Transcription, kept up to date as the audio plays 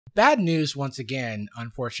Bad news once again,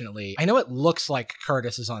 unfortunately. I know it looks like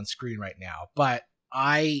Kurtis is on screen right now, but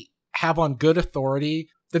I have on good authority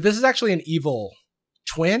that this is actually an evil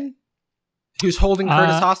twin who's holding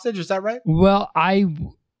Kurtis hostage. Is that right? Well,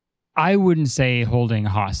 I wouldn't say holding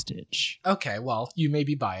hostage. Okay, well, you may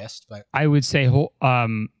be biased, but I would say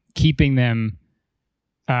keeping them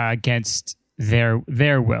against their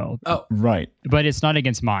will. Oh, right. But it's not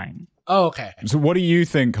against mine. Oh, okay. So what do you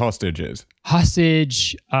think hostage is?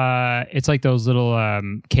 Hostage, it's like those little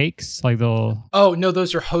cakes, like the... Oh, no,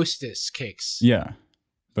 those are hostess cakes. Yeah,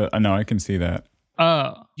 but I know I can see that.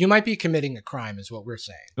 Oh. You might be committing a crime is what we're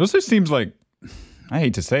saying. It also seems like, I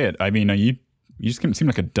hate to say it, I mean, you just seem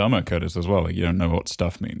like a dumber Kurtis as well. Like you don't know what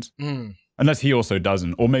stuff means. Unless he also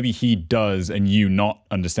doesn't. Or maybe he does and you not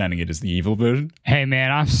understanding it as the evil version. Hey,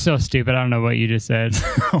 man, I'm so stupid. I don't know what you just said.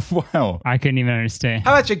 Wow. I couldn't even understand.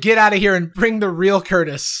 How about you get out of here and bring the real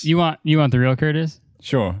Kurtis? You want the real Kurtis?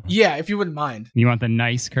 Sure. Yeah, if you wouldn't mind. You want the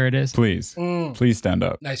nice Kurtis? Please. Please stand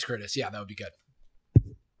up. Nice Kurtis. Yeah, that would be good.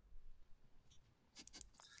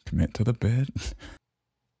 Commit to the bed.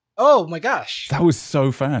 Oh my gosh. That was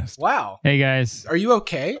so fast. Wow. Hey, guys. Are you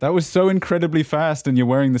okay? That was so incredibly fast and you're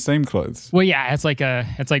wearing the same clothes. Well, yeah, it's like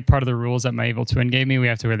part of the rules that my evil twin gave me. We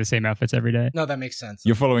have to wear the same outfits every day. No, that makes sense.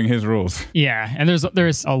 You're following his rules. Yeah, and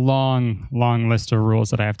there's a long list of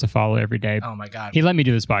rules that I have to follow every day. Oh my God. He let me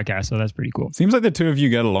do this podcast, so that's pretty cool. Seems like the two of you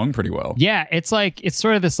get along pretty well. Yeah, it's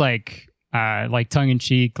sort of this like tongue in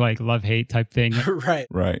cheek, like love-hate type thing. Right.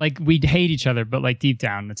 Right. Like we hate each other, but like deep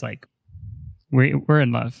down, it's like we're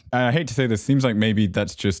in love. I hate to say this, seems like maybe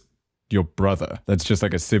that's just your brother. That's just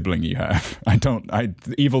like a sibling you have.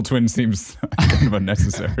 The evil twin seems kind of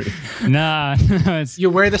unnecessary. Nah. You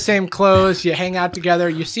wear the same clothes, you hang out together,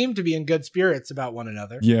 you seem to be in good spirits about one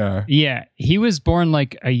another. Yeah. Yeah. He was born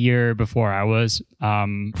like a year before I was.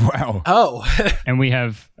 Wow. Oh. And we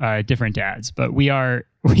have different dads, but we are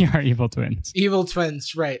evil twins. Evil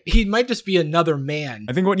twins, right. He might just be another man.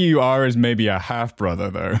 I think what you are is maybe a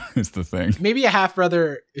half-brother, though, is the thing. Maybe a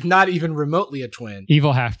half-brother, not even remotely a twin.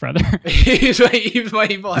 Evil half-brother. He's my evil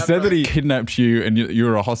half-brother. He said that he kidnapped you and you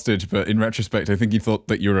were a hostage, but in retrospect, I think he thought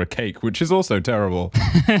that you were a cake, which is also terrible.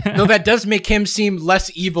 No, that does make him seem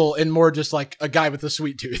less evil and more just like a guy with a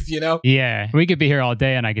sweet tooth, you know? Yeah. We could be here all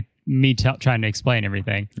day and trying to explain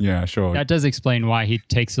everything. Yeah, sure. That does explain why he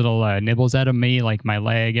takes little nibbles out of me, like my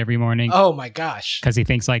leg every morning. Oh my gosh. Because he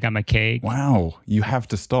thinks like I'm a cake. Wow, you have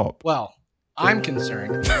to stop. Well, I'm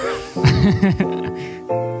concerned.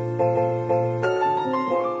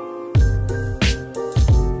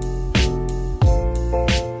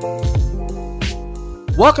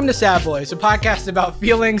 Welcome to Sad Boys, a podcast about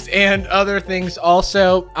feelings and other things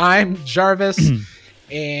also. I'm Jarvis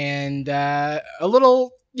and a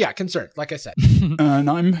little... yeah, concerned, like I said. And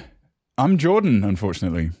I'm Jordan,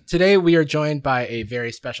 unfortunately. Today we are joined by a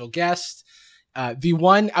very special guest. The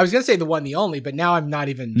one, I was going to say the one, the only, but now I'm not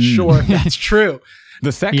even sure if that's true.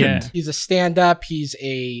 The second. Yeah. He's a stand-up. He's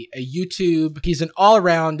a YouTube. He's an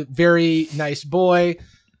all-around very nice boy.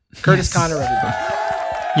 Kurtis Conner, everybody.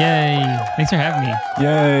 Yay. Thanks for having me.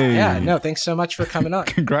 Yay. Yeah, no, thanks so much for coming on.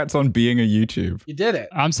 Congrats on being a YouTube. You did it.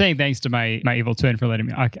 I'm saying thanks to my evil twin for letting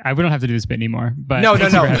me. We don't have to do this bit anymore. But No.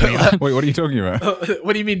 Wait, what are you talking about?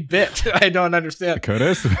 What do you mean bit? I don't understand.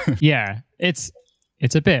 Curtis? Yeah, it's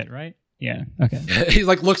a bit, right? Yeah. Okay. He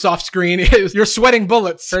like looks off screen. You're sweating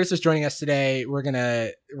bullets. Kurtis is joining us today. We're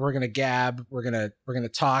gonna gab. We're gonna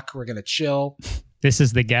talk. We're gonna chill. This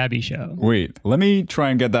is the Gabby Show. Wait, let me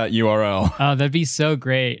try and get that URL. Oh, that'd be so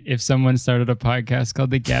great if someone started a podcast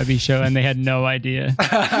called The Gabby Show and they had no idea.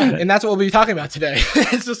 And that's what we'll be talking about today.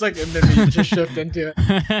 It's just like, and then we just shift into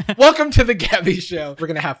it. Welcome to The Gabby Show. We're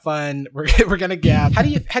going to have fun. We're going to gab. How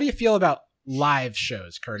do you feel about live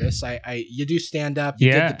shows, Kurtis? You do stand up.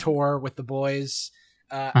 You did the tour with the Boyz.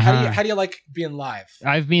 How do you like being live?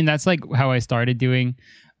 That's like how I started doing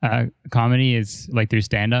comedy, is like through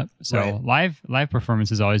stand-up. So right. live performance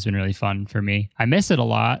has always been really fun for me. I miss it a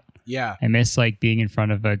lot. Yeah. I miss like being in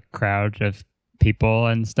front of a crowd of people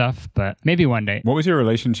and stuff, but maybe one day. What was your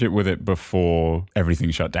relationship with it before everything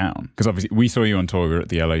shut down? Because obviously we saw you on tour, we were at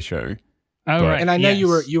the LA show. Oh, right. And I know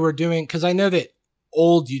you were doing, because I know that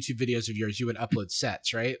old YouTube videos of yours, you would upload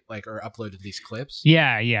sets, right? Like, or uploaded these clips.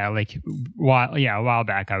 Yeah. Like a while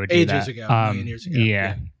back I would do that. Ages ago, a million years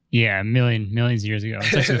ago. Yeah, millions of years ago.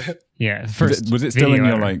 First. Was it still in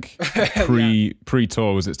your ever. like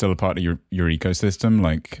pre-tour? Was it still a part of your ecosystem?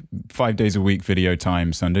 Like 5 days a week video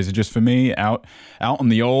time. Sundays are just for me. Out on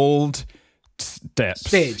the old steps.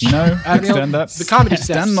 Stage. You know? I mean, Stand up. the comedy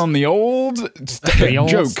steps. Standing on the old,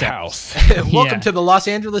 joke steps. house. Welcome to the Los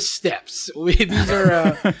Angeles Steps. These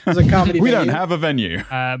are comedy We venue. don't have a venue.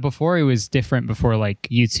 Before it was different before like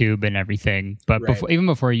YouTube and everything, but Right. even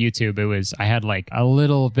before YouTube, I had like a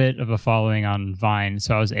little bit of a following on Vine,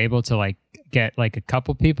 so I was able to like get like a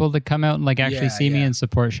couple people to come out and like actually see me and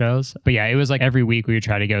support shows. But yeah, it was like every week we would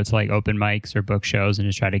try to go to like open mics or book shows and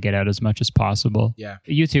just try to get out as much as possible. Yeah.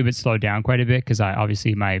 YouTube, it slowed down quite a bit because I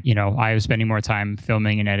obviously I was spending more time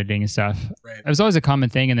filming and editing and stuff. Right. It was always a common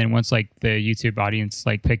thing, and then once like the YouTube audience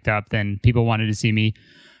like picked up, then people wanted to see me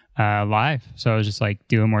live, so I was just like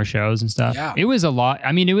doing more shows and stuff. Yeah. It was a lot.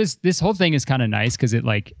 I mean, this whole thing is kind of nice because it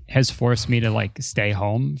like has forced me to like stay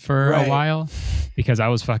home for a while, because I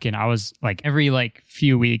was like every like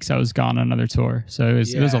few weeks I was gone on another tour, so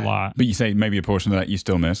it was a lot. But you say maybe a portion of that you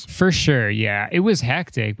still miss. For sure, yeah. It was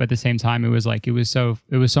hectic, but at the same time, it was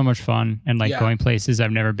so much fun, and like going places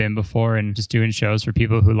I've never been before, and just doing shows for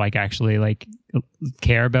people who like actually like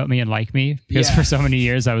care about me and like me. Because for so many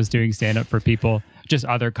years I was doing stand up for people, just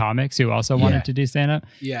other comics who also wanted to do stand up.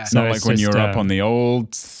 Yeah, so not like when you were up on the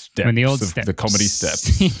old steps the comedy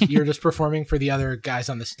steps. You're just performing for the other guys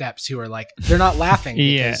on the steps who are like, they're not laughing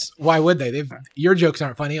because why would they? Your jokes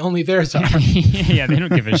aren't funny, only theirs are. Yeah, they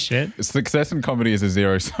don't give a shit. Success in comedy is a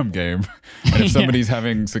zero-sum game, and if somebody's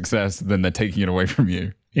having success, then they're taking it away from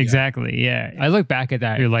you. Exactly. Yeah. I look back at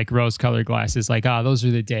that through like rose-colored glasses, like, those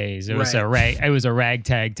are the days. It was it was a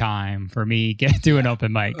ragtag time for me doing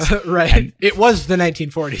open mics. Right. And it was the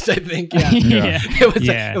 1940s, I think. Yeah.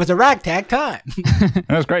 It was a ragtag time.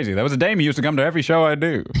 That was crazy. There was a dame who used to come to every show I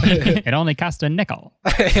do. It only cost a nickel.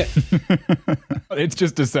 It's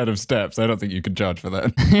just a set of steps. I don't think you could charge for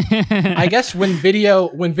that. I guess when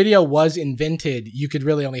video was invented, you could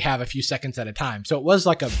really only have a few seconds at a time. So it was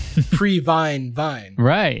like a pre-Vine Vine.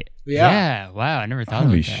 Right. Yeah. Wow. I never thought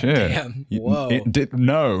Holy of that. shit. Damn. Whoa.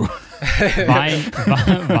 No.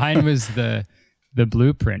 Vine was the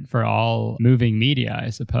blueprint for all moving media,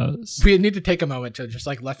 I suppose. We need to take a moment to just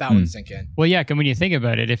like let that one sink in. Well, yeah, when you think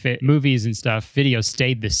about it, if movies and stuff, video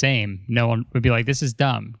stayed the same, no one would be like, this is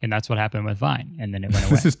dumb. And that's what happened with Vine. And then it went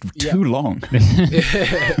away. This is too long.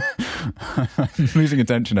 I'm losing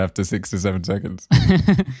attention after 6 to 7 seconds.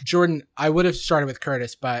 Jordan, I would have started with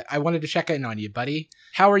Kurtis, but I wanted to check in on you, buddy.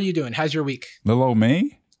 How are you doing? How's your week? Little old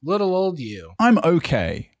me? Little old you. I'm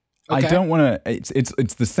okay. I don't want to.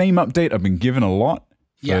 It's the same update I've been given a lot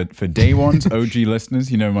for day ones. OG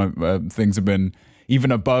listeners, you know, my things have been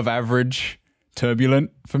even above average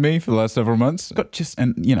turbulent for me for the last several months. I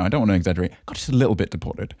don't want to exaggerate. Got just a little bit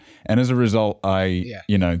deported, and as a result,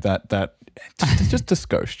 that just a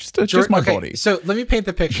skosh, just my body. So let me paint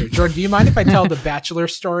the picture. Jordan, do you mind if I tell the Bachelor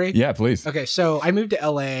story? Yeah, please. Okay, so I moved to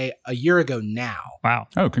LA a year ago now. Wow.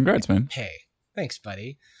 Oh, congrats, man. Hey, thanks,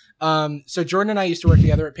 buddy. So Jordan and I used to work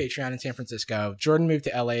together at Patreon in San Francisco. Jordan moved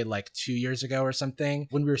to LA like 2 years ago or something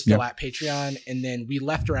when we were still at Patreon. And then we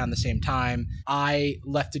left around the same time. I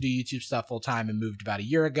left to do YouTube stuff full time and moved about a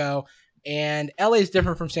year ago. And LA is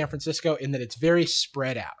different from San Francisco in that it's very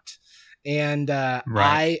spread out. And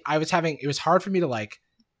I it was hard for me to like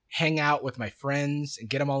hang out with my friends and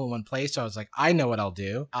get them all in one place. So I was like, I know what I'll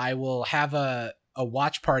do. I will have a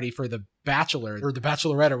watch party for The Bachelor or The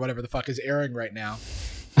Bachelorette or whatever the fuck is airing right now.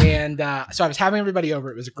 And so I was having everybody over.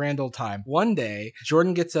 It was a grand old time. One day,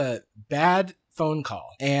 Jordan gets a bad phone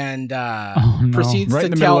call and proceeds right to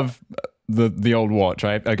in the middle of the old watch.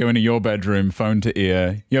 I go into your bedroom, phone to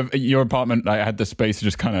ear. You have your apartment. I had the space to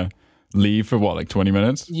just kind of leave for what, like 20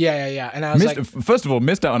 minutes? Yeah. And I was first of all,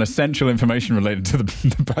 missed out on essential information related to the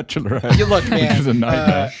Bachelorette. You look, man. Which was a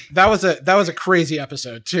nightmare. That was a crazy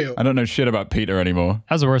episode too. I don't know shit about Peter anymore.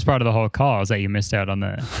 That was the worst part of the whole call, is that you missed out on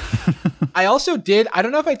the... I also did, I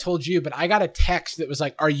don't know if I told you, but I got a text that was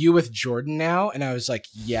like, "Are you with Jordan now?" And I was like,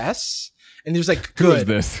 "Yes." And he was like, "Good. Who is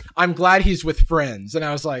this? I'm glad he's with friends." And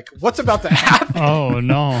I was like, "What's about to happen?" Oh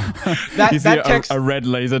no! that text, a red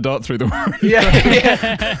laser dot through the word.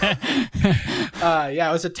 Yeah.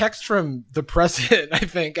 It was a text from the president. I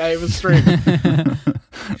think it was straight.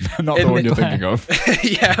 Not the one you're thinking of.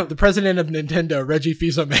 Yeah, the president of Nintendo, Reggie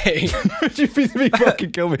Fils-Aimé. Reggie Fils-Aimé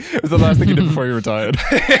fucking killed me. It was the last thing he did before he retired.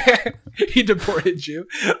 He deported you.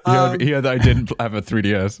 He heard that I didn't have a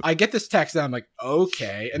 3DS. I get this text and I'm like,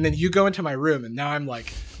 okay. And then you go into my room and now I'm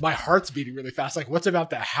like, my heart's beating really fast. Like, what's about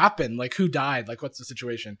to happen? Like, who died? Like, what's the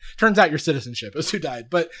situation? Turns out your citizenship is who died.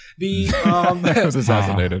 But I was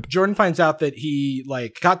assassinated. Jordan finds out that he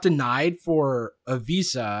like got denied for a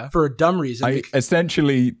visa for a dumb reason.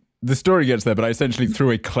 The story gets there, but I essentially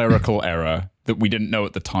through a clerical error that we didn't know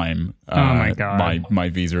at the time. Oh my God. My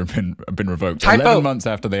visa had been revoked. Typo. 11 months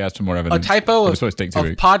after they asked for more evidence. A typo it was supposed to take 2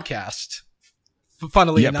 weeks. podcast.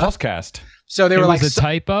 Funnily enough. Podcast. So they were like, was a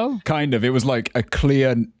typo? Kind of. It was like a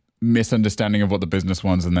clear misunderstanding of what the business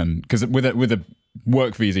was, and then because with a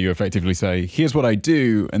work visa you effectively say, here's what I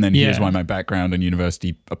do, and then here's why my background and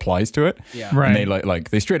university applies to it. Yeah. Right. And they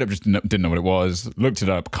like they straight up just didn't know what it was, looked it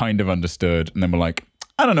up, kind of understood, and then were like,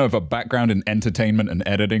 I don't know if a background in entertainment and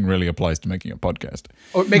editing really applies to making a podcast.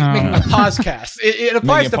 Or making a podcast. It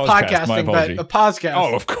applies to podcasting, but a podcast.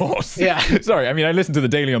 Oh, of course. Yeah. Sorry, I mean, I listen to the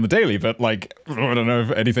Daily on the Daily, but like, I don't know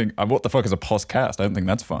if anything. What the fuck is a podcast? I don't think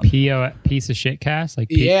that's fun. Piece of shit cast? Like,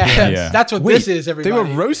 yeah. That's what this is, everybody. They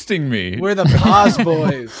were roasting me. We're the Pause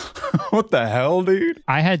Boys. What the hell, dude?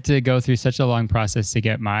 I had to go through such a long process to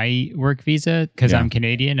get my work visa because I'm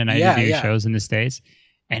Canadian and I had to do shows in the States.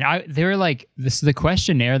 And they were like, the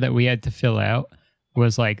questionnaire that we had to fill out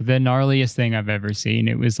was like the gnarliest thing I've ever seen.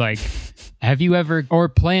 It was like, have you ever or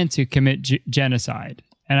plan to commit genocide?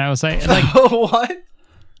 And I was like what?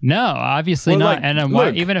 No, obviously not. Like,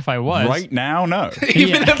 And even if I was. Right now, no.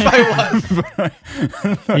 Even if I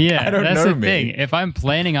was. Yeah, I don't that's know the thing. If I'm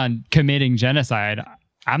planning on committing genocide,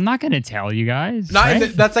 I'm not going to tell you guys. Not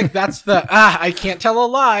right? that's the I can't tell a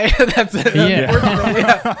lie. That's it.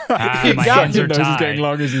 My hands are Your nose is getting tied.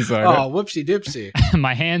 long as you said Oh, whoopsie doopsie.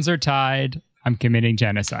 My hands are tied. I'm committing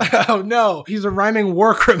genocide. Oh no, he's a rhyming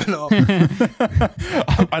war criminal.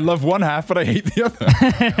 I love one half, but I hate the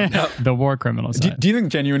other. The war criminal side. Do you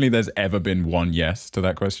think genuinely there's ever been one yes to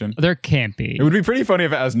that question? There can't be. It would be pretty funny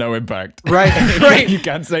if it has no impact. Right. You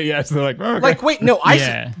can't say yes. They're like, oh, okay. Like, wait, no,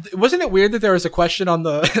 wasn't it weird that there was a question on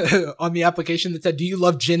the on the application that said, "Do you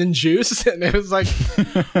love gin and juice?" And it was like,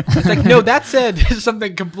 no, that said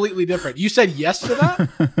something completely different. You said yes to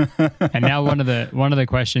that. And now one of the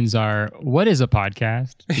questions are, what is a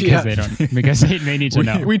podcast? Because they need to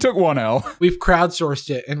know. We took one L. We've crowdsourced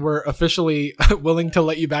it, and we're officially willing to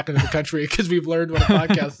let you back into the country because we've learned what a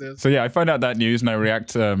podcast is. So yeah, I find out that news and I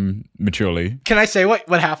react maturely. Can I say what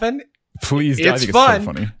happened? Please, I think fun. It's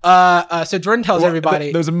so funny. So Jordan tells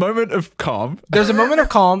everybody. There's a moment of calm. There's a moment of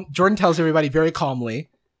calm. Jordan tells everybody very calmly.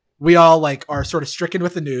 We all are sort of stricken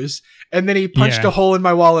with the news, and then he punched a hole in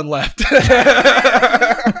my wall and left.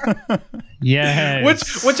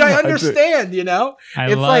 Yes. Which I understand,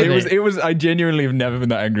 I love it. It was. I genuinely have never been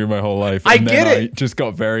that angry in my whole life. I get it. I just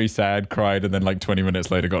got very sad, cried, and then like 20 minutes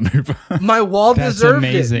later got an Uber. My wall That's deserved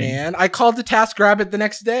amazing. it, man. I called the TaskRabbit the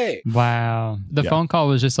next day. Wow. The phone call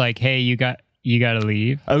was just like, hey, you got to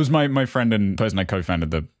leave. It was my friend and person I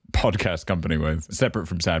co-founded the podcast company with, separate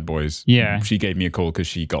from Sad Boys. Yeah. She gave me a call because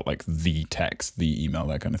she got like the text, the email,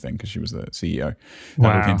 that kind of thing, because she was the CEO.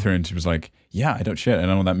 Wow. That came through and she was like, yeah, I don't shit. I don't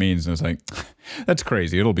know what that means. And I was like, that's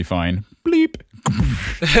crazy. It'll be fine. Bleep.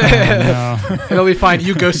 Oh, no. It'll be fine.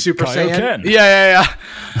 You go Super Saiyan. Ken. Yeah.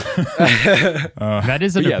 That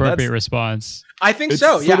is an appropriate response. I think It's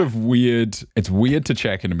so. sort of weird. It's weird to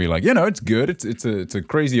check in and be like, it's good. It's a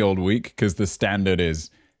crazy old week because the standard is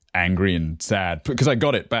angry and sad because I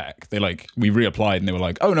got it back. We reapplied and they were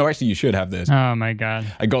like, oh no, actually you should have this. Oh my God.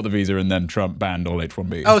 I got the visa and then Trump banned all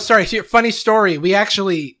H-1B. Oh, sorry. Funny story. We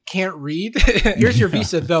actually can't read. Here's your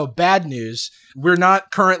visa, though. Bad news. We're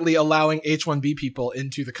not currently allowing H-1B people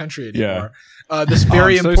into the country anymore. This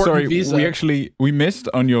very important visa. We missed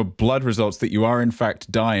on your blood results that you are in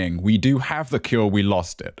fact dying. We do have the cure. We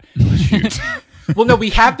lost it. Shoot. Well, no, we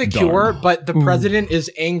have the cure, but the president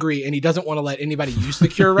is angry and he doesn't want to let anybody use the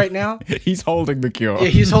cure right now. He's holding the cure. Yeah,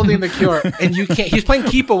 he's holding the cure, and you can't. He's playing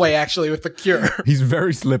keep away actually with the cure. He's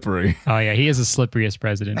very slippery. Oh yeah, he is the slipperiest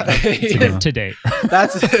president to date.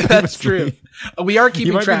 That's true. We are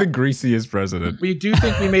keeping track. He might be the greasiest president. We do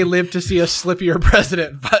think we may live to see a slippier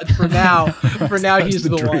president, but for now, he's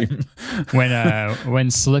the one.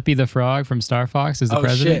 When Slippy the Frog from Star Fox is the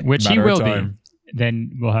president, which he will be.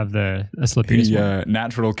 Then we'll have a Slippy.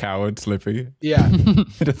 Natural coward Slippy. Yeah.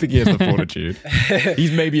 I don't think he has the fortitude.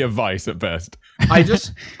 He's maybe a vice at best.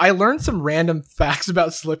 I learned some random facts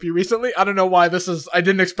about Slippy recently. I don't know why I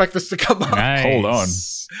didn't expect this to come up. Nice. Hold on.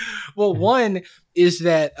 Well, one is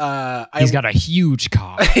that he's got a huge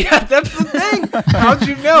cock. Yeah, that's the thing. How'd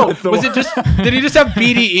you know? Did he just have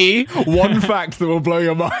BDE? One fact that will blow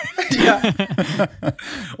your mind. Yeah.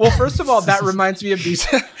 Well, first of all, that reminds me of these.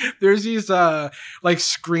 There's these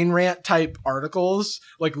Screen Rant type articles,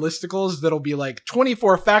 like listicles that'll be like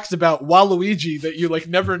 24 facts about Waluigi that you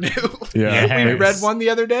never knew. Yeah. We read one the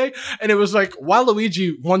other day, and it was like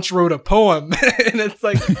Waluigi once wrote a poem, and it's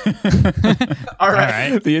like, all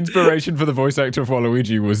right. The inspiration for the voice actor of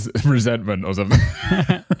Waluigi was resentment or something.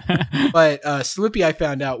 But Slippy, I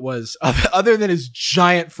found out, was other than his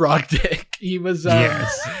giant frog dick, He was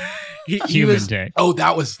yes. He was dick. Oh,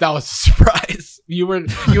 that was a surprise. You would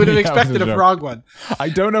have expected a frog one. I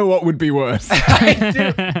don't know what would be worse.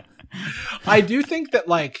 I do think that,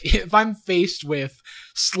 like, if I'm faced with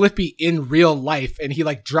Slippy in real life and he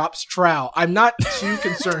like drops trowel, I'm not too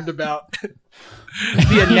concerned about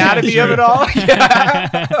the anatomy of it all.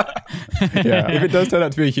 Yeah, if it does turn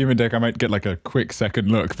out to be a human dick, I might get like a quick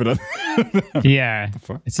second look. But yeah,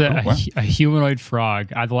 it's a humanoid frog.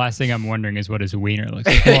 The last thing I'm wondering is what his wiener looks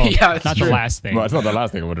like. Well, yeah, it's not true. The last thing. Well, it's not the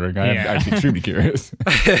last thing I'm wondering. I am actually extremely curious.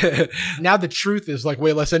 Now the truth is like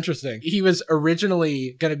way less interesting. He was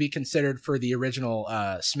originally going to be considered for the original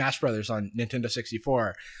Smash Brothers on Nintendo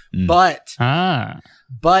 64, but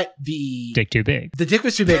the dick too big. The dick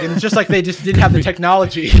was too big, and it's just like they just didn't have the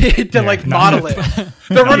technology to like model it.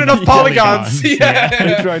 There weren't enough polygons.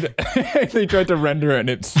 Yeah. They tried to render it, and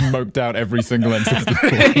it smoked out every single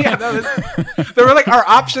N64. Yeah, they were like, our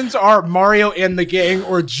options are Mario and the gang,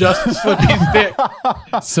 or just Slippy's dick.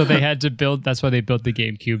 So they had to build. That's why they built the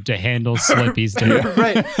GameCube to handle Slippy's dick,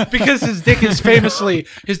 right? Because his dick is famously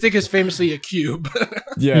a cube.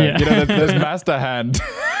 Yeah. You know, there's Master Hand.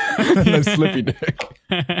 No Slippy dick.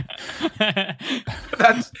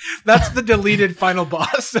 That's the deleted final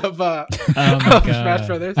boss of Smash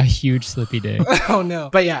Brothers. A huge Slippy dick. Oh no!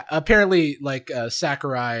 But yeah, apparently, like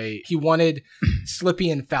Sakurai, he wanted Slippy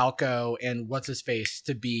and Falco and what's his face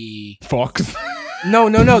to be Fox. No.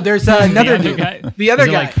 There's another dude. The other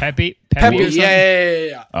guy, like Peppy.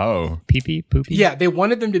 Yeah. Oh, Pee-pee, poopy. Yeah, they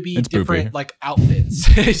wanted them to be different, poopy. Like outfits.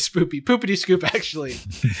 Spoopy, poopity scoop. Actually,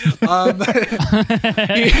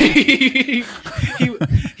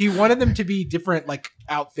 he wanted them to be different, like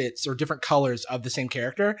outfits or different colors of the same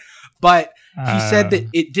character. But he said that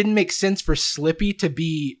it didn't make sense for Slippy to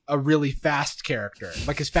be a really fast character,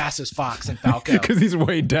 like as fast as Fox and Falco, because he's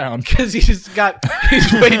weighed down. Because he's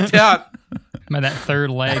weighed down. That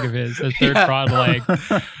third leg of his, the third frog leg.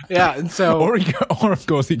 Yeah, and so... Or of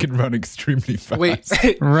course, he can run extremely fast. Wait.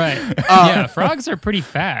 Right. Yeah, frogs are pretty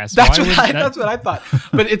fast. That's what I thought.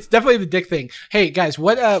 But it's definitely the dick thing. Hey, guys,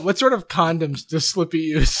 what sort of condoms does Slippy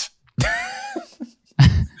use?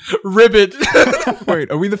 Ribbit.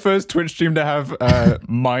 Wait, are we the first Twitch stream to have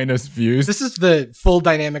minus views? This is the full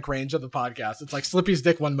dynamic range of the podcast. It's like Slippy's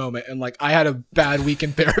dick one moment, and like I had a bad week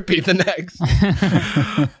in therapy the next.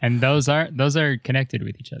 And those are connected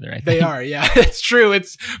with each other, I think. They are, yeah. It's true.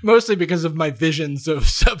 It's mostly because of my visions of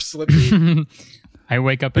Slippy. I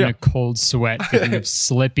wake up in a cold sweat thinking of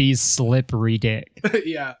Slippy's slippery dick.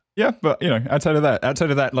 Yeah. Yeah, but you know, outside of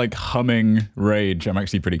that, like humming rage, I'm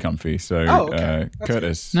actually pretty comfy. So, okay.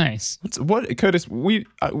 Curtis, nice. Curtis? We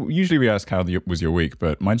usually we ask how was your week,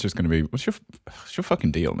 but mine's just going to be what's your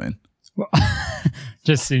fucking deal, man?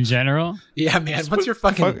 Just in general. Yeah, man. What's your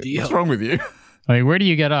fucking deal? What's wrong with you? Like, where do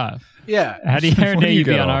you get off? Yeah. How dare you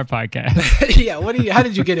be on our podcast? Yeah. How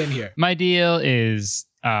did you get in here? My deal is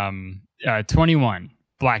 21.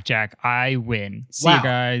 Blackjack, I win. See you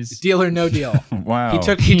guys. Deal or no deal. Wow. He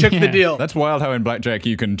took the deal. That's wild how in Blackjack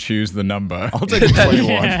you can choose the number. I'll take 21.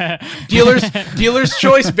 Yeah. Dealer's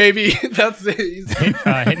choice, baby. That's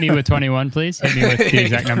it. Hit me with 21, please. Hit me with the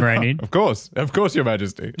exact number I need. Of course, Your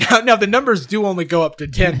Majesty. Now the numbers do only go up to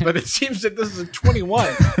 10, but it seems that this is a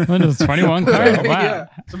 21. What is 21 card? Wow. Yeah,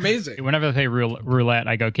 it's amazing. Whenever I play roulette,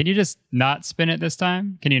 I go, can you just not spin it this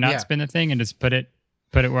time? Can you not spin the thing and just put it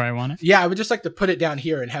where I want it? Yeah, I would just like to put it down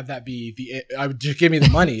here and have that be I would just give me the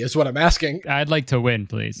money is what I'm asking. I'd like to win,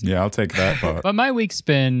 please. Yeah, I'll take that part. But my week's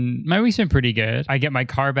been pretty good. I get my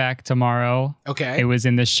car back tomorrow. Okay. It was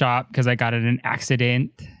in the shop because I got in an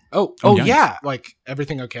accident. Oh yeah. Like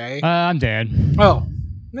everything okay? I'm dead. Oh,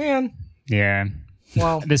 man. Yeah.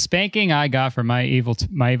 Well, the spanking I got from my evil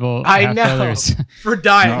I know brothers. For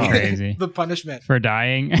dying. Crazy. The punishment for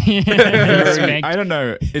dying. I don't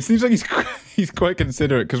know. It seems like he's quite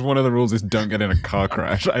considerate because one of the rules is don't get in a car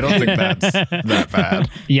crash. I don't think that's that bad.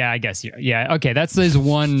 Yeah, I guess yeah. Okay, that's his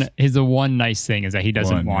one nice thing is that he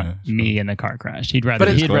doesn't want me in the car crash. He'd rather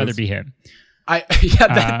be him.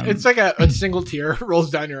 It's like a single tear rolls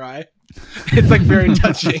down your eye. It's like very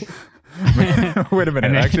touching. Wait a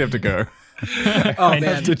minute, I actually have to go. Oh man!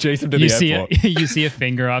 Have to chase him to the airport. You see a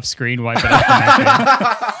finger off screen, wipe it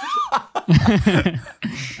off.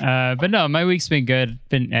 But no, my week's been good.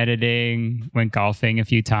 Been editing, went golfing a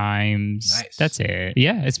few times. Nice. That's it.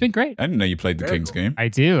 Yeah, it's been great. I didn't know you played the Kings game. I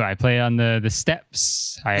do. I play on the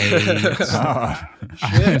steps.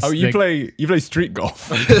 You play street golf.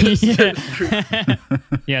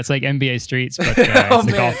 Yeah, it's like NBA Streets, but it's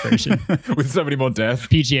the golf version with so many more deaths.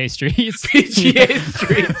 PGA Streets. PGA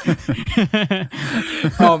Streets.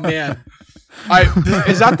 Oh man.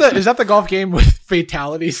 Is that the golf game with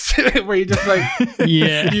fatalities where you just like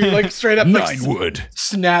you like straight up like, wood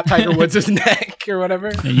snap Tiger Woods' neck or whatever,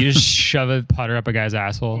 and you just shove a putter up a guy's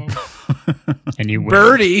asshole, and you win.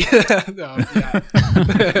 birdie.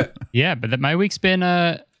 Yeah, but my week's been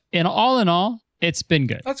in all, it's been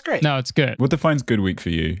good. That's great. No, it's good. What defines good week for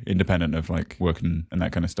you, independent of like working and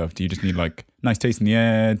that kind of stuff? Do you just need like nice taste in the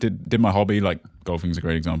air? Did my hobby, like golfing's a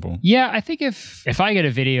great example. Yeah, I think if I get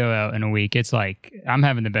a video out in a week, it's like I'm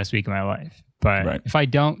having the best week of my life. But if I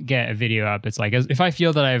don't get a video up, it's like if I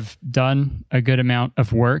feel that I've done a good amount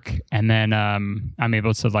of work and then I'm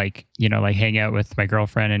able to like, like hang out with my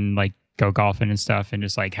girlfriend and like go golfing and stuff and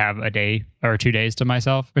just like have a day or 2 days to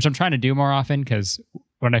myself, which I'm trying to do more often because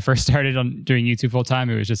when I first started on doing YouTube full time,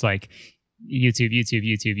 it was just like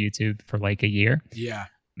YouTube for like a year. Yeah.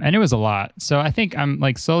 And it was a lot. So I think I'm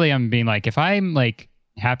being like, if I'm like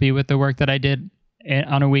happy with the work that I did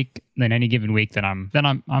on a week, then any given week, then I'm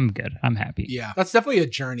good. I'm happy. Yeah. That's definitely a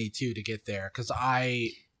journey too to get there. Cause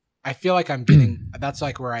I feel like I'm getting, that's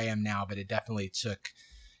like where I am now, but it definitely took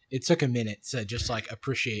a minute to just like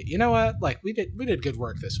appreciate, you know what? Like we did good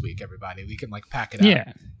work this week, everybody. We can like pack it up.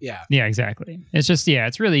 Yeah. Yeah, exactly. It's just,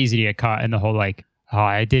 it's really easy to get caught in the whole like, oh,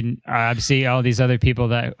 I didn't see all these other people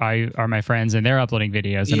that are my friends and they're uploading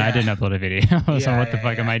videos and I didn't upload a video. So what the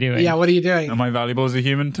fuck am I doing? Yeah. What are you doing? Am I valuable as a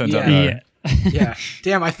human? Turns out no. Yeah.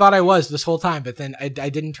 Damn, I thought I was this whole time, but then I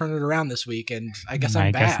didn't turn it around this week and I guess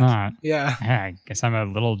I'm bad. I guess not. Yeah. I guess I'm a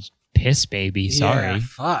little piss baby. Sorry. Yeah,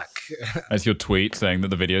 fuck. That's your tweet saying that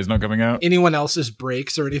the video is not coming out. Anyone else's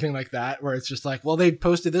breaks or anything like that, where it's just like, well, they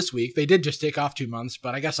posted this week. They did just take off 2 months,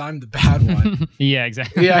 but I guess I'm the bad one. Yeah,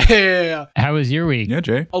 exactly. Yeah. How was your week? Yeah,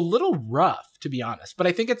 Jay. A little rough, to be honest, but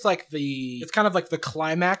I think it's like it's kind of like the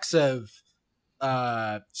climax of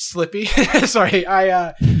Slippy. Sorry,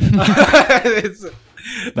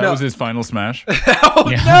 That was his final smash.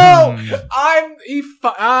 No!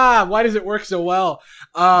 Why does it work so well?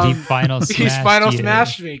 He final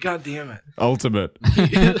smashed me. God damn it. Ultimate.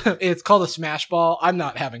 It's called a smash ball. I'm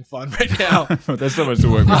not having fun right now. There's so much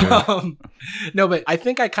to work with. No, but I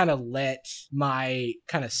think I kind of let my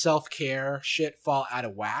kind of self-care shit fall out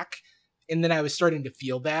of whack. And then I was starting to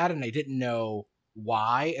feel bad and I didn't know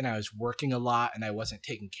why, and I was working a lot and I wasn't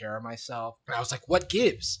taking care of myself. And I was like, what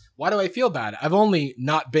gives? Why do I feel bad? I've only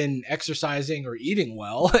not been exercising or eating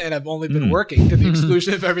well, and I've only been working to the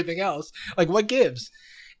exclusion of everything else. Like, what gives?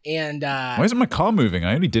 And why isn't my car moving?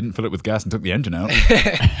 I only didn't fill it with gas and took the engine out.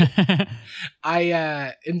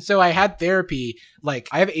 And so I had therapy. Like,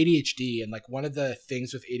 I have ADHD, and like one of the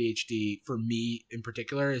things with ADHD for me in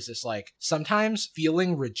particular is just like sometimes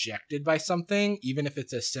feeling rejected by something, even if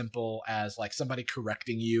it's as simple as like somebody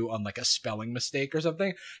correcting you on like a spelling mistake or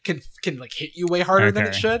something, can like hit you way harder than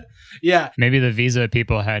it should. Yeah. Maybe the Visa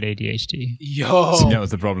people had ADHD. Yo, that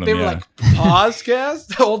was the problem. They were like, pause,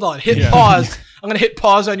 cast. Hold on, hit pause. I'm gonna hit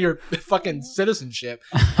pause on your fucking citizenship.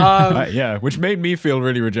 Which made me feel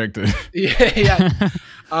really rejected. Yeah.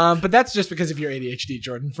 But that's just because of your ADHD,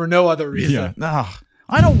 Jordan, for no other reason. Yeah. No,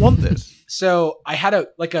 I don't want this. So I had a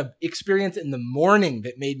experience in the morning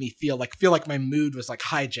that made me feel like my mood was like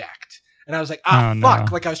hijacked. And I was like, fuck. No.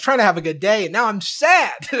 Like I was trying to have a good day and now I'm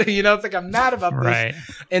sad. It's like I'm mad about this.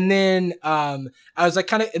 And then I was like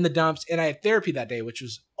kind of in the dumps and I had therapy that day, which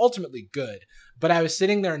was ultimately good. But I was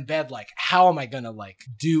sitting there in bed like, how am I going to like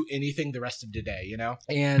do anything the rest of today,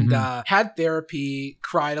 And had therapy,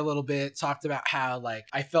 cried a little bit, talked about how like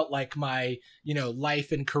I felt like my,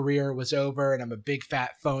 life and career was over and I'm a big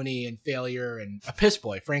fat phony and failure and a piss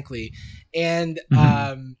boy, frankly. And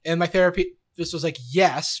my therapist was like,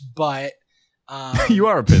 yes, but you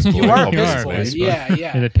are a piss boy. You are a piss boy.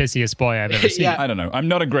 Yeah. You're the pissiest boy I've ever seen. I don't know. I'm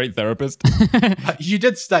not a great therapist. You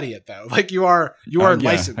did study it though. Like you are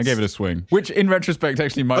licensed. I gave it a swing, which in retrospect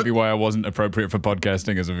actually might be why I wasn't appropriate for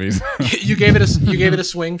podcasting as a visa. You gave it a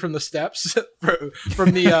swing from the steps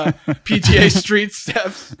from the PGA Street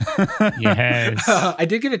steps. Yes. I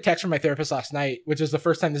did get a text from my therapist last night, which is the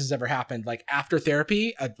first time this has ever happened. Like after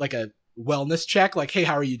therapy, like a wellness check, like, hey,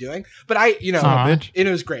 how are you doing? But it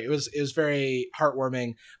was great. It was very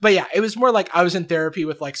heartwarming. But yeah, it was more like I was in therapy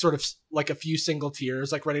with like sort of like a few single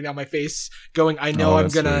tears like running down my face going, I know I'm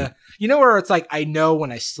gonna sweet. Where it's like I know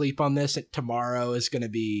when I sleep on this tomorrow is gonna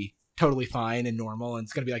be totally fine and normal and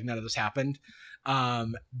it's gonna be like none of this happened.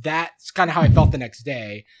 That's kind of how I felt the next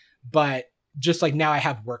day. But just like now I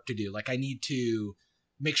have work to do. Like I need to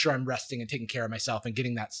make sure I'm resting and taking care of myself and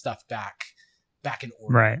getting that stuff back in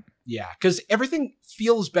order. Right. Yeah. Because everything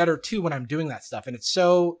feels better too when I'm doing that stuff. And it's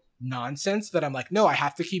so nonsense that I'm like, no, I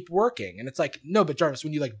have to keep working. And it's like, no, but Jarvis,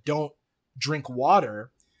 when you like don't drink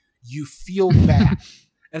water, you feel bad.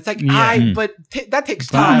 And it's like, that takes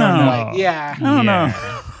time. Like, I don't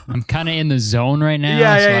know. I'm kind of in the zone right now.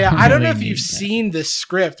 Yeah. I don't know if you've seen this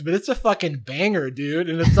script, but it's a fucking banger, dude.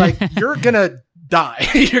 And it's like, you're going to die.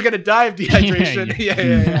 You're going to die of dehydration.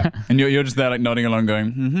 Yeah. And you're just there like nodding along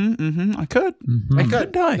going, I could. I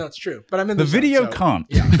could die. No, it's true. But I'm in the zone, video so, can't.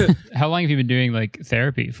 Yeah. How long have you been doing like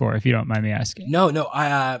therapy for, if you don't mind me asking? No.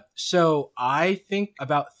 So I think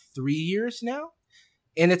about 3 years now.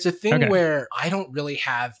 And it's a thing where I don't really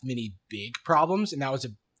have many big problems. And that was a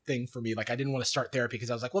thing for me. Like, I didn't want to start therapy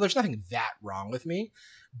because I was like, well, there's nothing that wrong with me.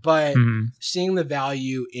 But seeing the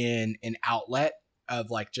value in an outlet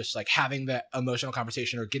of like just like having the emotional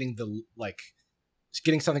conversation or getting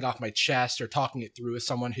something off my chest or talking it through with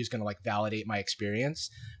someone who's going to like validate my experience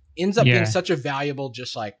ends up being such a valuable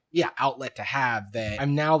just like outlet to have, that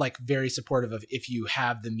I'm now like very supportive of if you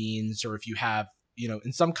have the means, or if you have, you know,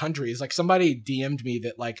 in some countries, like somebody DM'd me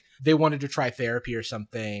that like they wanted to try therapy or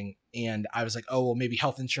something. And I was like, oh, well, maybe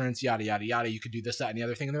health insurance, yada, yada, yada. You could do this, that, and the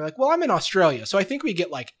other thing. And they're like, well, I'm in Australia, so I think we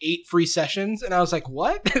get like 8 free sessions. And I was like,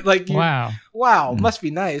 what? Like, wow, must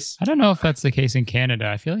be nice. I don't know if that's the case in Canada.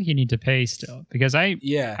 I feel like you need to pay still, because I've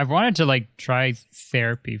wanted to like try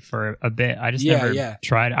therapy for a bit. I just never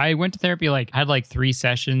tried. I went to therapy, like had like 3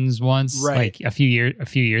 sessions once, like a few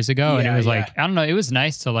years ago. And it was like, I don't know. It was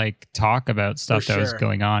nice to like talk about stuff that was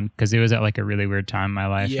going on, because it was at like a really weird time in my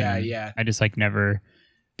life. I just like never.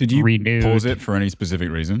 Did you renewed. Pause it for any specific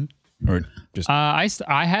reason, or just? I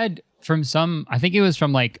had from some. I think it was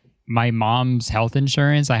from like my mom's health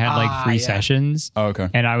insurance. I had like 3 sessions. Oh, okay.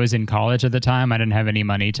 And I was in college at the time. I didn't have any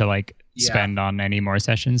money to like spend on any more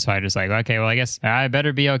sessions. So I just like, okay, well, I guess I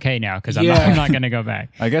better be okay now, because I'm not going to go back.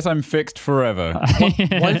 I guess I'm fixed forever.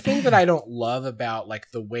 One thing that I don't love about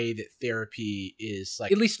like the way that therapy is,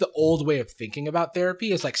 like at least the old way of thinking about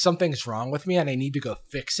therapy, is like something's wrong with me and I need to go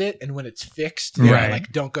fix it. And when it's fixed, then I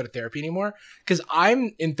like don't go to therapy anymore, because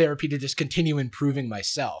I'm in therapy to just continue improving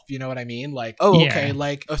myself. You know what I mean? Like, okay,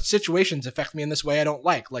 like situations affect me in this way I don't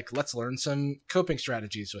like. Like, let's learn some coping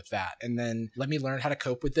strategies with that. And then let me learn how to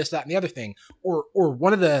cope with this, that, and the other thing. Or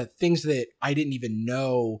one of the things that I didn't even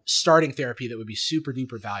know starting therapy that would be super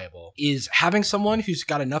duper valuable is having someone who's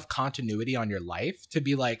got enough continuity on your life to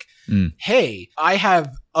be like, hey, I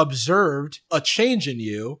have observed a change in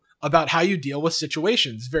you about how you deal with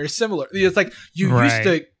situations very similar. It's like you used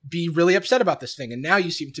to be really upset about this thing, and now you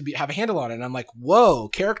seem to have a handle on it. And I'm like, whoa,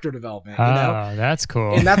 character development. You know? That's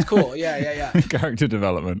cool. And that's cool. Yeah. Character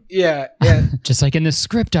development. Yeah. Just like in the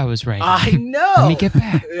script I was writing. I know. Let me get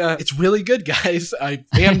back. It's really good, guys. I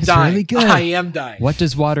am dying. Really good. I am dying. What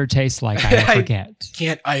does water taste like? I forget.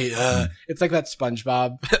 It's like that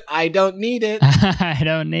SpongeBob. I don't need it. I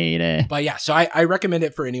don't need it. But yeah, so I recommend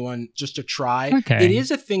it for anyone just to try. Okay. It is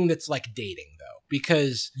a thing that's like dating, though,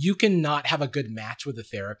 because you can not have a good match with a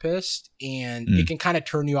therapist, and it can kind of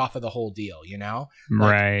turn you off of the whole deal, you know?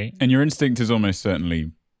 Right. And your instinct is almost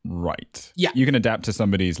certainly right. Yeah. You can adapt to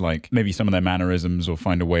somebody's, like, maybe some of their mannerisms or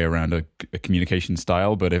find a way around a communication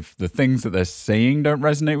style. But if the things that they're saying don't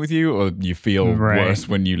resonate with you, or you feel worse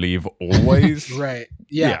when you leave always.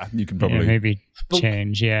 Yeah, you can probably maybe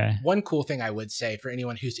change. One cool thing I would say for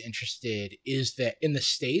anyone who's interested is that in the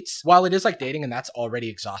States, while it is like dating and that's already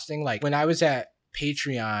exhausting, like when I was at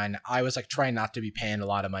Patreon, I was like trying not to be paying a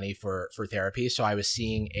lot of money for therapy. So I was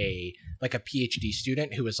seeing a PhD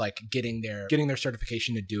student who was like getting their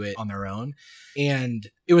certification to do it on their own. And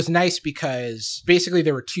it was nice because basically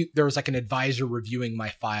there was like an advisor reviewing my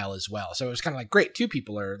file as well. So it was kind of like, great, 2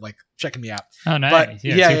 people are like checking me out. Oh, nice. But, for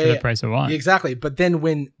the price of 1. Exactly. But then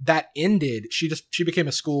when that ended, she became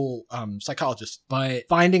a school psychologist. But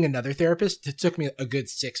finding another therapist, it took me a good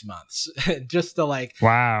 6 months just to like,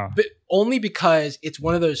 wow. But only because it's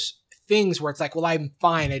one of those things where it's like, well, I'm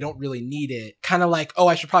fine, I don't really need it. Kind of like, oh,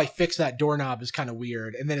 I should probably fix that doorknob is kind of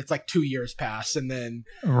weird. And then it's like 2 years pass, and then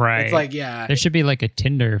it's like, there should be like a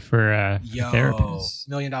Tinder for therapists. $1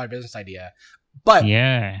 million business idea. But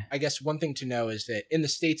I guess one thing to know is that in the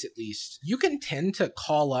States, at least, you can tend to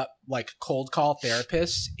call up like cold call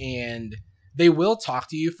therapists, and they will talk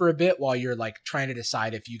to you for a bit while you're like trying to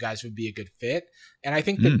decide if you guys would be a good fit. And I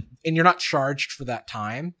think that, and you're not charged for that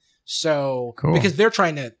time. So because they're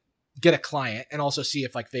trying to get a client and also see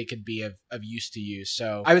if like they could be of use to you.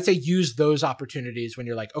 So I would say use those opportunities when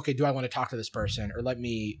you're like, okay, do I want to talk to this person, or let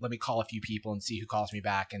me call a few people and see who calls me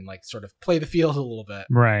back, and like sort of play the field a little bit.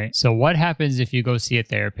 Right. So what happens if you go see a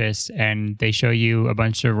therapist and they show you a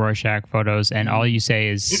bunch of Rorschach photos and all you say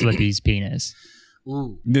is Slippy's penis?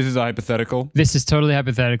 Ooh. This is a hypothetical. This is totally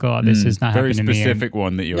hypothetical. This is not very happening to me. Very specific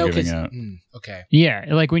one that you're giving out. Okay. Yeah,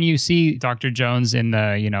 like when you see Dr. Jones in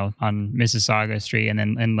the, on Mississauga Street, and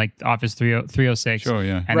then in like Office 306. Sure,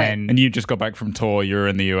 yeah. And you just got back from tour. You're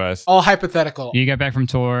in the US. All hypothetical. You get back from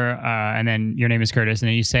tour, and then your name is Kurtis, and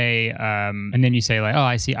then you say, like, oh,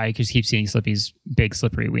 I see. I just keep seeing Slippy's big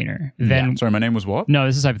slippery wiener. Then, sorry, my name was what? No,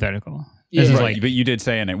 this is hypothetical. Yeah, this is right, but you did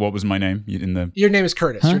say in it. What was my name in the? Your name is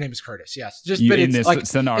Kurtis. Huh? Your name is Kurtis. Yes, just You, but in it's this like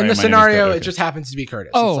scenario, in the my name is scenario, Kurtis. it just happens to be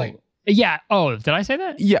Kurtis. Oh, it's like, yeah. Oh, did I say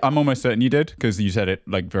that? Yeah, I'm almost certain you did because you said it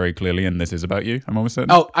like very clearly, and this is about you. I'm almost certain.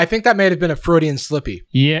 oh, I think that may have been a Freudian slippy.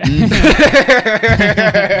 Yeah. Found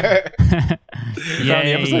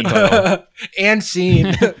the episode title. And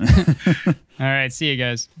scene. All right, see you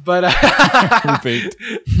guys. But Repeat.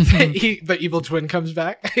 the evil twin comes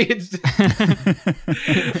back. He's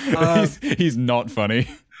not funny.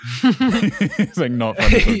 He's like not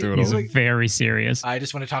funny to talk to at He's all. very serious. I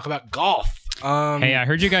just want to talk about golf. Hey, I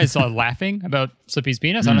heard you guys laughing about Slippy's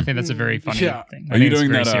penis. I don't think that's a very funny thing. Are you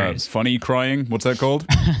doing that funny crying? What's that called?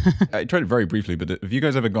 I tried it very briefly, but have you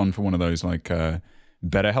guys ever gone for one of those like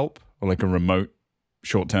BetterHelp or like a remote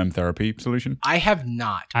short-term therapy solution? I have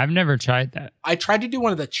not. I've never tried that. I tried to do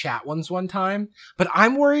one of the chat ones one time, but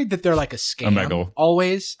I'm worried that they're like a scam. Omegle.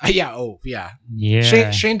 Always. Yeah. Oh, yeah. Yeah.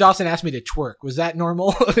 Shane Dawson asked me to twerk. Was that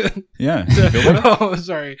normal? Yeah. You feel better? Oh,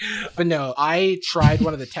 sorry. But no, I tried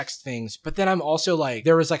one of the text things, but then I'm also like,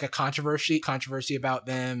 there was like a controversy about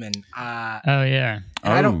them, and Oh yeah.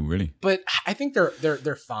 and I don't really? But I think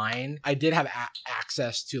they're fine. I did have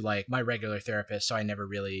access to like my regular therapist, so I never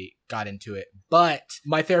really got into it. But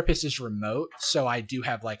my therapist is remote, so I do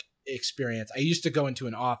have like experience. I used to go into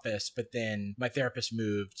an office, but then my therapist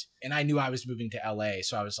moved, and I knew I was moving to LA,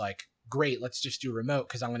 so I was like, great, let's just do remote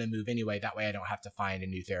because I'm going to move anyway. That way I don't have to find a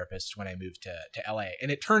new therapist when I move to LA.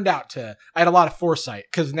 And it turned out I had a lot of foresight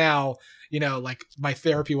because now, like my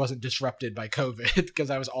therapy wasn't disrupted by COVID because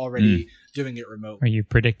I was already doing it remote. Or you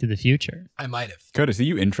predicted the future. I might have. Curtis, are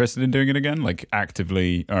you interested in doing it again? Like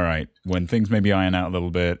actively, all right, when things maybe iron out a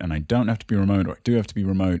little bit and I don't have to be remote or I do have to be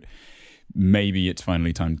remote, maybe it's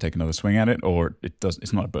finally time to take another swing at it, or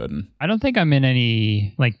it's not a burden. I don't think I'm in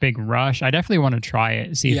any like big rush. I definitely want to try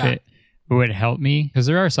it, see if it would help me, because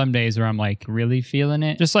there are some days where I'm like really feeling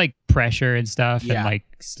it, just like pressure and stuff,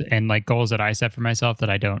 and like goals that I set for myself that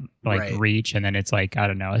I don't reach, and then it's like I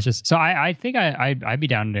don't know. It's just so I think I'd be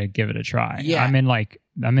down to give it a try. Yeah, I'm in like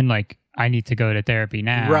I need to go to therapy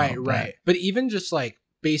now. Right. But even just like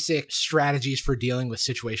basic strategies for dealing with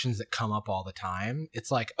situations that come up all the time.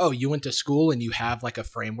 It's like, oh, you went to school and you have like a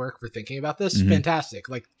framework for thinking about this. Mm-hmm. Fantastic.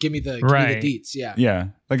 Like, give me the deets. Yeah. Yeah.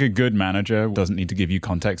 Like a good manager doesn't need to give you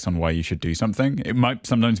context on why you should do something. It might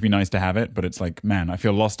sometimes be nice to have it, but it's like, man, I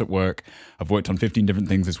feel lost at work. I've worked on 15 different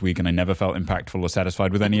things this week and I never felt impactful or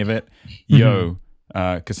satisfied with any of it. Yo,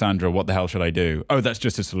 Cassandra, what the hell should I do? Oh, that's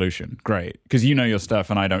just a solution. Great. Because you know your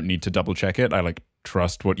stuff and I don't need to double check it. I like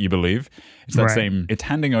trust what you believe. It's that same, it's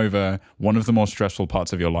handing over one of the more stressful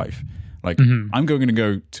parts of your life. Like I'm going to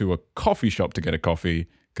go to a coffee shop to get a coffee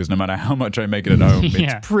because no matter how much I make it at home,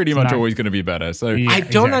 it's pretty much always going to be better. So I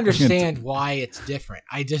don't understand why it's different.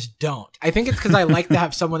 I just don't. I think it's because I like to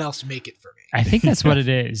have someone else make it for me. I think that's what it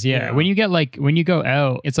is. Yeah. When you go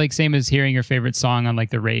out, it's like same as hearing your favorite song on like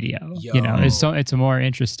the radio. Yo. You know, it's more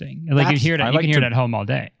interesting. Like you hear it, you can hear it at home all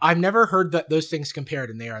day. I've never heard those things compared,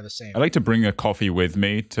 and they are the same. I like to bring a coffee with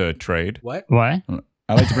me to trade. What?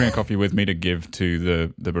 I like to bring a coffee with me to give to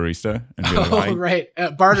the barista. And be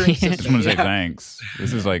like, bartering system. I just want to say thanks.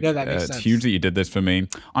 This is like, it's sense. huge that you did this for me.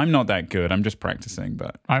 I'm not that good. I'm just practicing,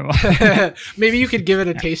 but. Maybe you could give it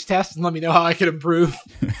a taste test and let me know how I could improve.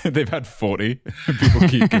 They've had 40. People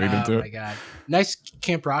keep giving them to it. Oh my God. Nice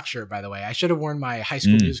Camp Rock shirt, by the way. I should have worn my High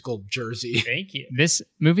School Musical jersey. Thank you. This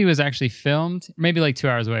movie was actually filmed maybe like 2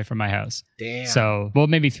 hours away from my house. Damn. So, well,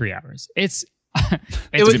 maybe 3 hours. It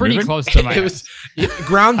was pretty close to my house.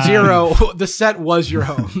 Ground zero. The set was your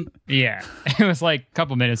home. Yeah. It was like a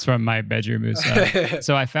couple minutes from my bedroom.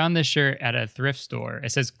 So I found this shirt at a thrift store.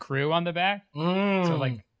 It says crew on the back. So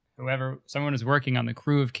like someone was working on the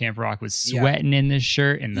crew of Camp Rock was sweating in this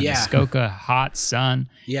shirt in the Muskoka hot sun.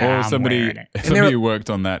 Yeah. Or somebody who worked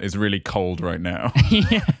on that is really cold right now.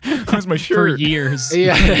 Where's my shirt? For years.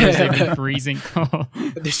 Yeah. Years they've been freezing cold.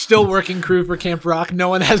 They're still working crew for Camp Rock. No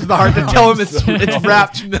one has the heart to tell them it's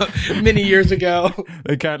wrapped many years ago.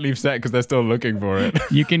 They can't leave set because they're still looking for it.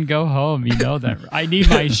 You can go home. You know that. I need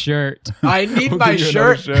my shirt. I need We'll my give you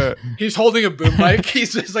another shirt. He's holding a boom mic.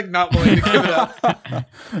 He's just like not willing to give it up.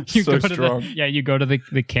 You So go to strong. you go to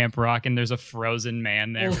the Camp Rock and there's a frozen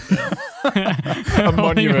man there. A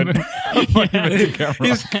monument. A monument to Camp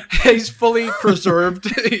Rock. He's fully preserved.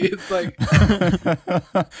 It's like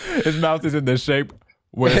His mouth is in this shape.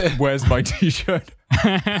 Where's my t-shirt?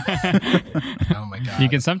 oh my god. You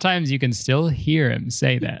can still hear him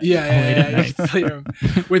say that. Yeah. You can still hear him.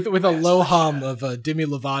 With a low hum of Demi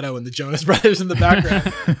Lovato and the Jonas Brothers in the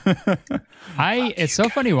background. It's so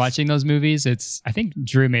funny watching those movies. I think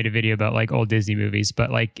Drew made a video about like old Disney movies,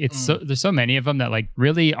 but like there's so many of them that like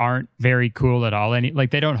really aren't very cool at all. And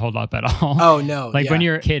like they don't hold up at all. Oh no. Like when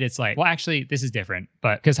you're a kid, it's like, well, actually this is different,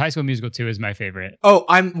 but because High School Musical 2 is my favorite. Oh,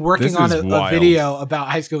 I'm working This on is a wild. video about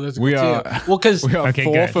High School Musical 2. Well, because We are Okay,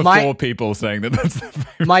 four good. for four people saying that that's the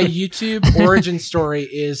favorite. my YouTube origin story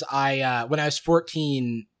is when I was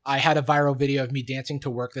 14, I had a viral video of me dancing to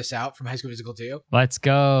Work This Out from High School Musical 2. Let's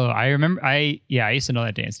go. I remember. I used to know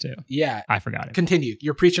that dance too. Yeah. I forgot it. Continue.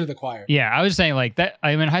 You're preaching to the choir. Yeah, I was saying like that.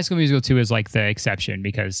 I mean, High School Musical 2 is like the exception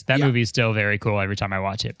because that Yeah. movie is still very cool every time I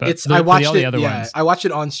watch it. But I watched all it. the other Yeah, ones. I watched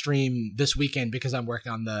it on stream this weekend because I'm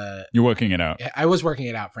working on the. You're working it out. I was working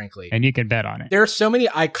it out, frankly. And you can bet on it. There are so many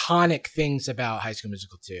iconic things about High School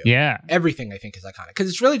Musical 2. Yeah. Everything I think is iconic because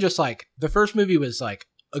it's really just like the first movie was like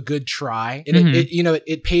a good try. And Mhm.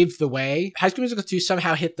 it paved the way. High School Musical 2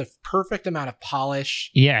 somehow hit the perfect amount of polish.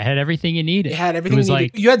 Yeah, it had everything you needed. It had everything was you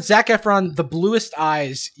needed. like, You had Zac Efron, the bluest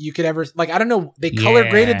eyes you could ever, like, I don't know. They color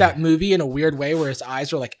graded Yeah. that movie in a weird way where his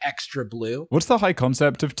eyes are like extra blue. What's the high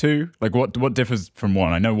concept of 2? Like what differs from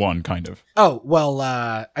 1? I know 1 kind of. Oh, well,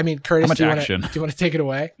 I mean, Curtis, How much do you action? want to take it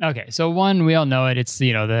away? okay, so 1, we all know it. It's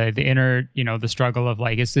the inner the struggle of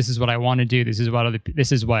like, this is what I want to do. This is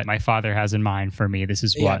what my father has in mind for me. This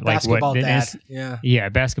is what basketball what dad. Yeah,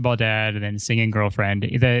 basketball dad, and then singing girlfriend.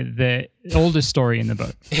 The oldest story in the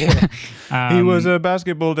book. He was a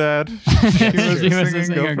basketball dad. he was a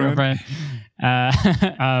singer girlfriend.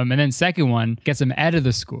 And then second one gets them out of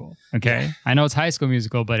the school. Okay, I know it's High School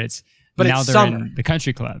Musical, but now it's they're summer. in the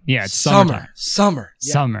country club. Yeah, it's summertime. Summer.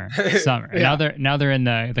 Yeah. Summer. Yeah. Now they're in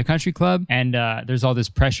the country club, and there's all this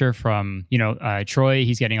pressure from Troy.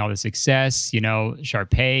 He's getting all the success.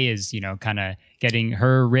 Sharpay is kind of getting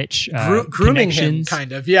her rich grooming him, connections.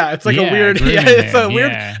 kind of. Yeah, it's like a Yeah, weird. grooming Yeah, it's a him,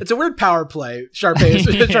 weird. yeah. It's a weird power play. Sharpay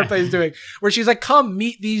Yeah. is doing, where she's like, "Come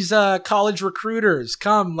meet these college recruiters.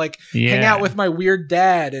 Come hang Yeah. out with my weird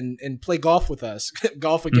dad and play golf with us.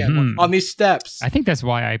 Golf again Mhm. on these steps." I think that's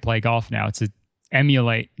why I play golf now. It's to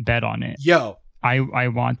emulate bet on it. Yo, I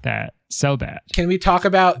want that so bad. can we talk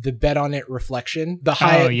about the bet on it reflection? The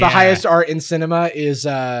yeah. highest art in cinema is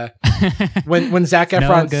when Zac No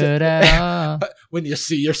Efron good at all. when you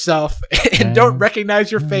see yourself and don't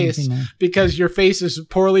recognize your face because your face is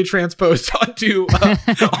poorly transposed onto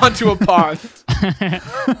a pond.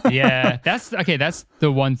 Yeah, that's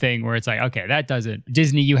the one thing where it's like, okay, that doesn't.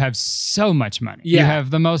 Disney, you have so much money. Yeah. You have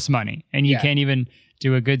the most money, and you Yeah. can't even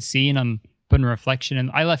do a good scene on putting reflection in.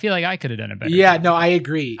 I feel like I could have done a better Yeah, job. no, I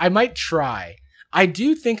agree. I might try. I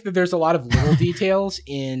do think that there's a lot of little details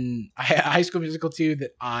in High School Musical 2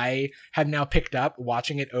 that I have now picked up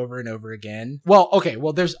watching it over and over again. Well, okay.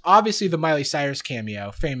 Well, there's obviously the Miley Cyrus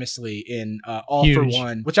cameo famously in All for Huge.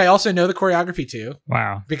 One, which I also know the choreography to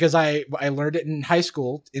Wow. because I learned it in high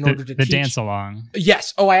school in order to The teach. dance along.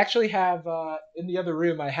 Yes. Oh, I actually have in the other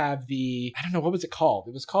room. I have I don't know, what was it called?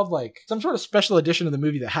 It was called like some sort of special edition of the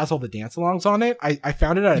movie that has all the dance alongs on it. I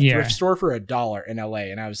found it at a thrift store for $1 in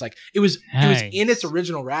LA, and I was like, it was in its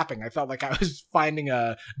original wrapping. I felt like I was finding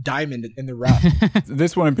a diamond in the rough.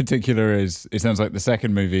 This one in particular it sounds like the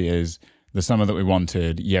second movie is the summer that we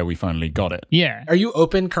wanted. Yeah, we finally got it. Yeah. Are you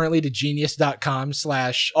open currently to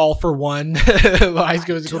genius.com/all-for-one High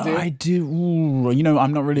School Musical 2? I do. Ooh,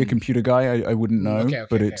 I'm not really a computer guy. I wouldn't know,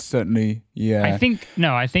 but it's certainly, yeah. I think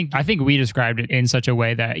we described it in such a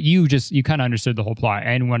way that you kind of understood the whole plot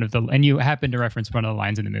and you happened to reference one of the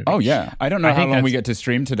lines in the movie. Oh yeah, I don't know I how think long we that's- get to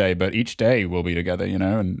stream today, but each day we'll be together,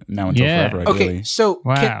 and now until forever. Ideally. Okay, so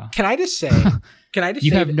Wow. can I just say? Can I just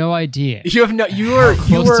You say have that- no idea. You have no. You are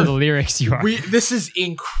Close to the lyrics you are. This is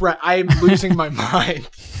incredible. I am losing my mind.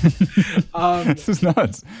 This is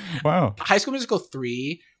nuts. Wow. High School Musical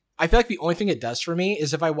 3. I feel like the only thing it does for me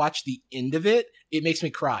is if I watch the end of it, it makes me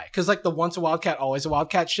cry. Because like the once a Wildcat, always a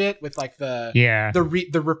Wildcat shit with like the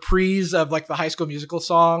reprise of like the High School Musical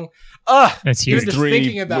song. That's huge. Just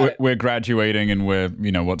thinking about it. We're graduating and we're,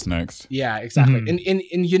 what's next? Yeah, exactly.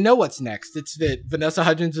 And you know what's next. It's that Vanessa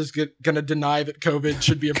Hudgens is going to deny that COVID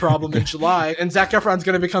should be a problem in July. And Zac Efron's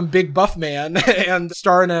going to become big buff man and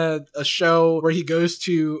star in a show where he goes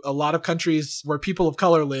to a lot of countries where people of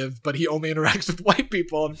color live, but he only interacts with white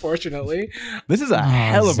people, unfortunately. This is a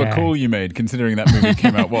hell of a call you made, considering that movie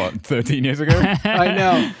came out, 13 years ago? I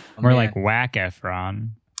know. We're like whack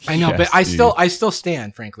Efron. I know, but I still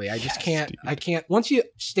stand, frankly. I just can't. Dude. I can't. Once you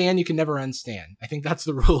stand, you can never unstand. I think that's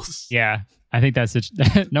the rules. Yeah. I think that's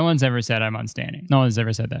no one's ever said I'm unstanding. No one's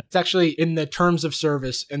ever said that. It's actually in the terms of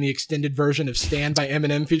service in the extended version of Stand by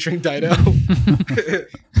Eminem featuring Dido.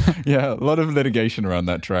 Yeah, a lot of litigation around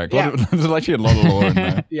that track. There's actually a lot of lore in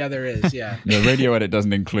there. Yeah, there is, yeah. The radio edit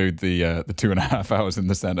doesn't include the 2.5 hours in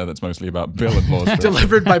the center that's mostly about Bill and law.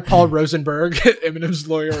 Delivered by Paul Rosenberg, Eminem's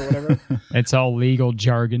lawyer or whatever. It's all legal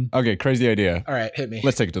jargon. Okay, crazy idea. All right, hit me.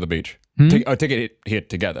 Let's take it to the beach. Take it here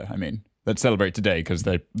together, I mean. Let's celebrate today because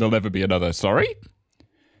there'll never be another. Sorry?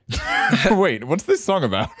 Wait, what's this song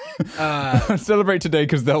about? Celebrate today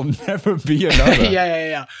because there'll never be another.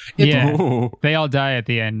 Yeah. They all die at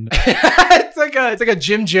the end. It's like a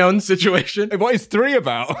Jim Jones situation. Hey, what is 3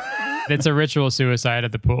 about? It's a ritual suicide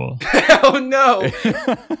at the pool. Oh no!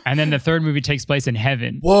 And then the third movie takes place in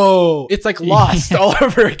heaven. Whoa! It's like Lost all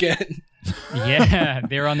over again. Yeah,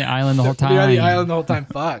 they were on the island the whole time. They're on the island the whole time.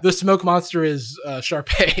 Fuck. The smoke monster is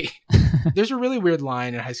Sharpay. There's a really weird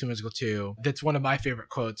line in High School Musical 2 that's one of my favorite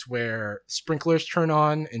quotes where sprinklers turn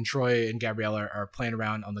on and Troy and Gabriella are playing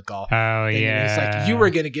around on the golf. Oh, thing, yeah. And it's like, you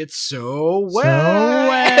were going to get so wet. So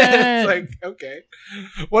wet. It's like, okay.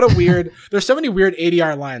 What a weird... There's so many weird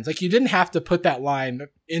ADR lines. Like, you didn't have to put that line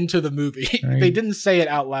into the movie. Right. They didn't say it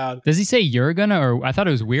out loud. Does he say you're gonna, or I thought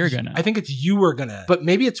it was we're gonna? I think it's you were gonna, but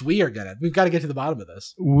maybe it's we are gonna. We've got to get to the bottom of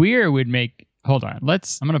this. We're would make... Hold on.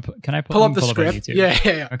 Can I pull up the script?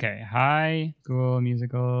 Yeah. Okay. High School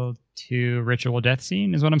Musical 2 ritual death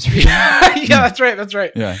scene is what I'm saying. Yeah, that's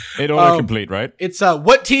right. Yeah. It all complete, right? It's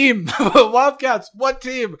what team? Wildcats. What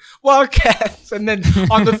team? Wildcats. And then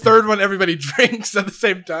on the third one, everybody drinks at the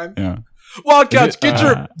same time. Yeah. Wildcats, get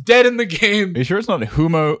your dead in the game. Are you sure it's not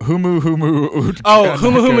humu? Oh,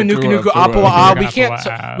 humu nuku nuku apua.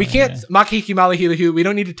 We can't makihiki malihilahu. We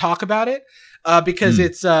don't need to talk about it. Because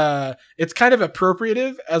it's kind of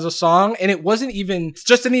appropriative as a song, and it wasn't even. It's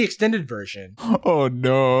just in the extended version. Oh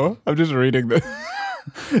no! I'm just reading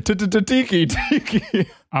the tiki.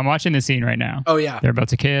 I'm watching the scene right now. Oh yeah, they're about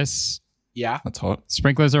to kiss. Yeah, that's hot.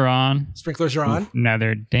 Sprinklers are on. Now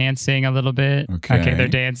they're dancing a little bit. Okay, they're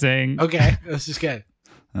dancing. Okay, this is good.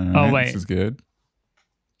 Oh wait, this is good.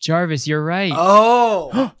 Jarvis, you're right.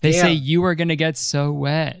 Oh, they say you are gonna get so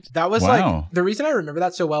wet. That was like the reason I remember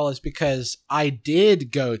that so well is because I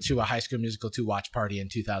did go to a High School Musical 2 watch party in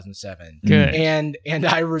 2007. Good. And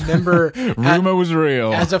I remember rumor was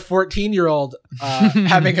real as a 14-year-old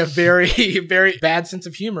having a very very bad sense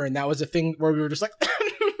of humor, and that was a thing where we were just like.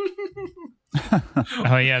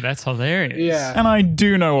 Oh yeah, that's hilarious. Yeah, and I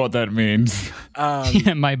do know what that means.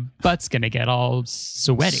 Yeah, my butt's gonna get all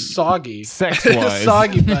sweaty, soggy, sex-wise,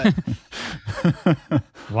 soggy butt.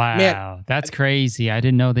 Wow, man, that's crazy. I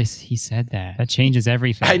didn't know this. He said that. That changes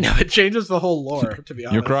everything. I know, it changes the whole lore. To be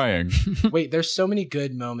honest, you're crying. Wait, there's so many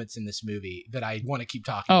good moments in this movie that I want to keep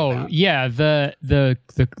talking about. Oh yeah, the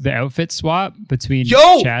outfit swap between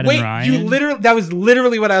Chad and Ryan. You literally that was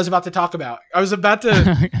literally what I was about to talk about. I was about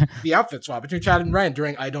to the outfit swap between Chad and Ryan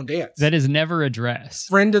during I Don't Dance. That is never addressed.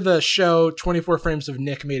 Friend of the show, 24 Frames of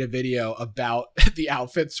Nick, made a video about the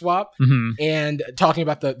outfit swap and talking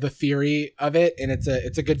about the theory of it, and it's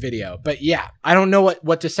a good video. But yeah, I don't know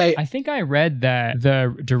what to say. I think I read that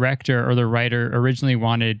the director or the writer originally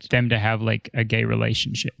wanted them to have like a gay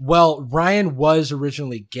relationship. Well, Ryan was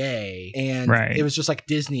originally gay, and it was just like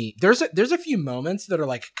Disney. There's a few moments that are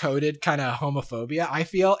like coded kind of homophobia, I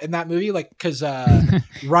feel, in that movie, like because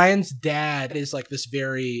Ryan's dad is like this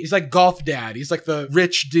he's like golf dad. He's like the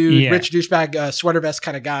rich dude, rich douchebag, sweater vest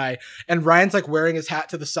kind of guy, and Ryan's like wearing his hat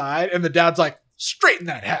to the side, and the dad's like, straighten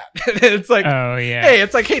that hat. And it's like, oh yeah, hey,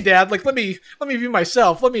 it's like, hey dad, like let me view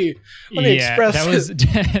myself. Let me express.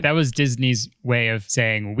 That was Disney's way of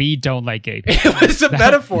saying we don't like gay people. It was a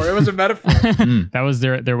metaphor. It was a metaphor. That was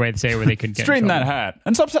their way to say it where they couldn't get straighten that hat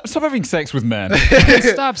and stop having sex with men.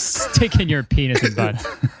 Stop sticking your penis in butts.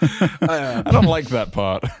 I don't like that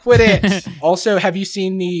part. Quit it. Also, have you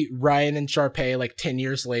seen the Ryan and Sharpay like 10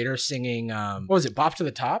 years later singing what was it, Bop to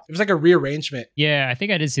the Top? It was like a rearrangement. Yeah, I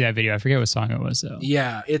think I did see that video. I forget what song it was. was though.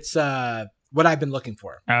 Yeah, it's what I've been looking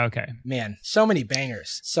for. Oh, okay. Man, so many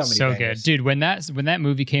bangers. So good. Dude, when that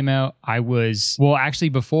movie came out, actually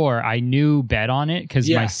before I knew Bet on it because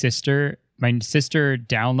my sister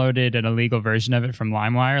downloaded an illegal version of it from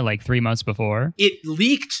LimeWire like 3 months before. It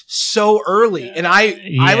leaked so early, and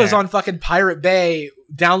I was on fucking Pirate Bay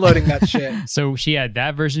downloading that shit. So she had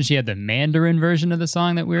that version. She had the Mandarin version of the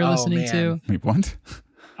song that we were listening to. Wait, what?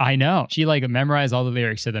 I know. She like memorized all the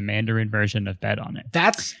lyrics to the Mandarin version of Bet on It.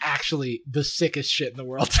 That's actually the sickest shit in the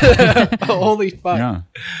world. Holy fuck. Yeah.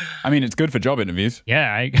 I mean, it's good for job interviews.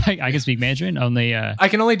 Yeah, I can speak Mandarin. I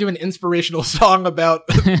can only do an inspirational song about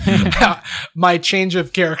my change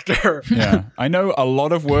of character. Yeah. I know a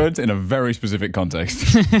lot of words in a very specific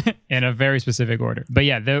context. In a very specific order. But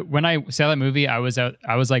yeah, when I saw that movie, I was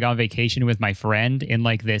like on vacation with my friend in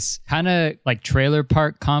like this kind of like trailer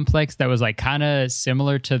park complex that was like kind of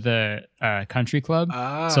similar to the country club.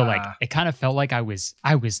 So like it kind of felt like I was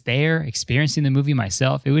there experiencing the movie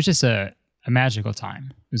myself. It was just a magical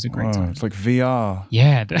time. It was a great time. It's like VR.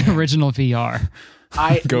 Yeah, the original VR.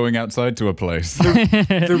 Going outside to a place.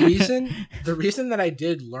 The reason that I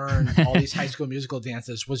did learn all these High School Musical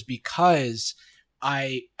dances was because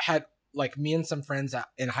I had like me and some friends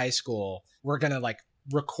in high school were gonna like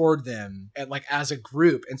record them as a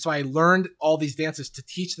group, and so I learned all these dances to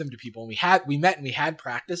teach them to people, and we met and we had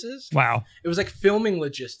practices. Wow. It was like filming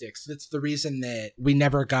logistics. That's the reason that we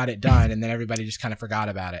never got it done, and then everybody just kind of forgot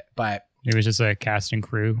about it. But it was just a cast and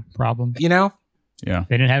crew problem, Yeah.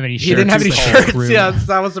 They didn't have any shirts. He didn't have any shirts. Yeah,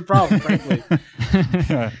 that was the problem, frankly.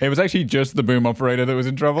 Yeah. It was actually just the boom operator that was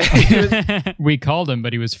in trouble. We called him,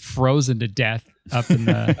 but he was frozen to death up in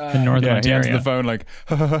the northern Ontario. He answered the phone like,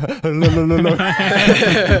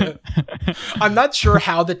 I'm not sure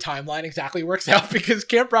how the timeline exactly works out because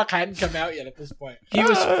Camp Rock hadn't come out yet at this point. He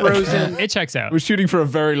was frozen. It checks out. We're shooting for a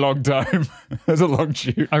very long time. It was a long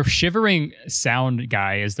shoot. Our shivering sound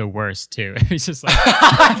guy is the worst too. He's just like,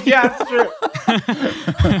 yeah, it's true.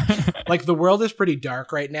 Like the world is pretty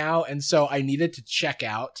dark right now, and so I needed to check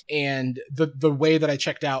out. And the way that I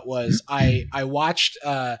checked out was I watched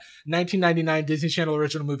 1999 Disney Channel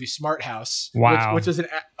original movie Smart House. Wow, which is an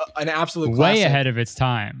absolute way classic. Ahead of its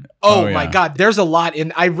time. Oh my god, there's a lot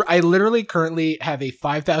in. I literally currently have a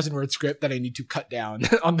 5,000 word script that I need to cut down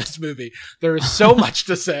on this movie. There is so much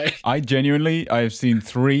to say. I've seen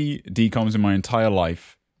 3 DComs in my entire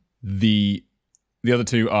life. The other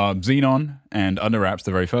 2 are Xenon and Under Wraps,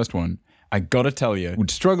 the very first one. I gotta tell you, would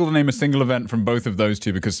struggle to name a single event from both of those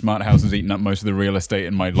 2 because Smart House has eaten up most of the real estate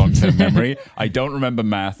in my long-term memory. I don't remember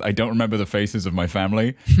math. I don't remember the faces of my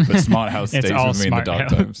family, but Smart House stays with me in the dark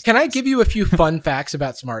times. Can I give you a few fun facts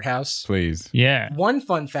about Smart House? Please. Yeah. One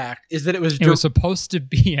fun fact is that it was supposed to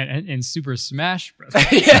be in Super Smash Bros.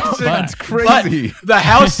 Yes, that's crazy. But the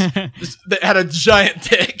house that had a giant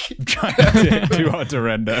dick. Giant dick. Too hard to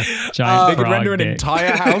render. Giant they could render an dick.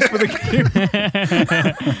 entire house for the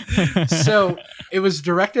game. So it was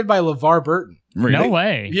directed by LeVar Burton. Really? No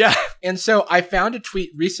way. Yeah. And so I found a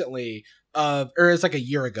tweet recently or it's like a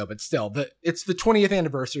year ago, but still, it's the 20th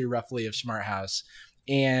anniversary roughly of Smart House.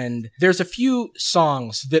 And there's a few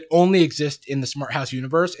songs that only exist in the Smart House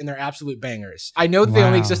universe, and they're absolute bangers. I know that they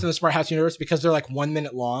only exist in the Smart House universe because they're like 1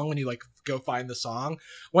 minute long when you like go find the song.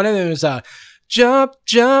 One of them is jump,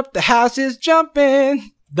 jump, the house is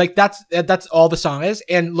jumping. Like that's all the song is.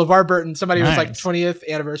 And LeVar Burton, somebody was like 20th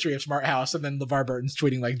anniversary of Smart House, and then LeVar Burton's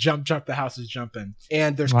tweeting like jump, jump, the house is jumping.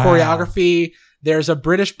 And there's choreography. There's a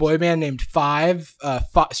British boy band named Five,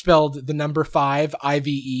 spelled the number 5,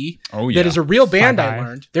 IVE. Oh yeah, that is a real band. Five. I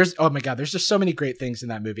learned. There's just so many great things in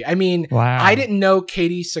that movie. I mean, I didn't know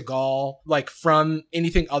Katie Sagal like from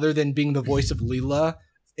anything other than being the voice of Leela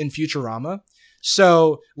in Futurama.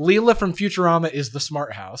 So Leela from Futurama is the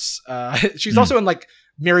Smart House. She's also in like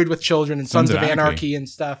Married with Children and Sons of Anarchy and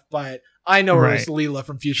stuff, but I know her as Leela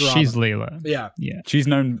from Futurama. She's Leela. Yeah. She's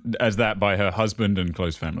known as that by her husband and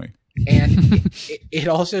close family. And it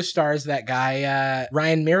also stars that guy,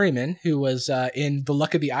 Ryan Merriman, who was in The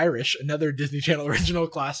Luck of the Irish, another Disney Channel original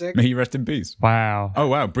classic. May he rest in peace. Wow. Oh,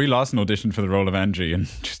 wow. Brie Larson auditioned for the role of Angie and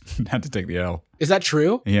just had to take the L. Is that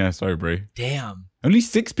true? Yeah, sorry, Brie. Damn. Only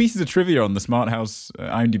 6 pieces of trivia on the Smart House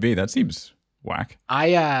IMDb. That seems whack.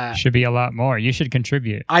 Should be a lot more. You should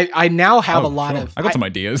contribute. I now have a lot of. I got some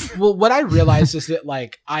ideas. Well, what I realized is that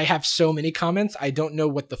like I have so many comments, I don't know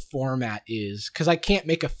what the format is because I can't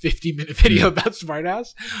make a 50-minute video about Smart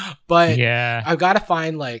House. But yeah, I've got to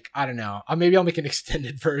find like I don't know. Maybe I'll make an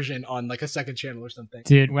extended version on like a second channel or something.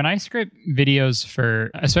 Dude, when I script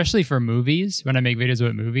videos especially for movies, when I make videos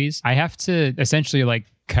about movies, I have to essentially like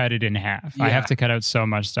cut it in half. I have to cut out so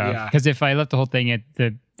much stuff because if I left the whole thing at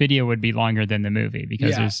the video would be longer than the movie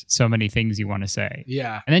because there's so many things you want to say.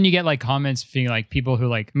 Yeah. And then you get like comments being like people who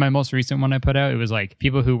like my most recent one I put out, it was like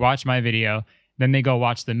people who watch my video, then they go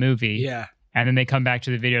watch the movie. Yeah. And then they come back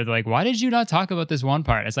to the video. They're like, why did you not talk about this one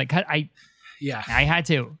part? It's like, I had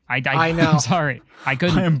to. I know. I'm sorry. I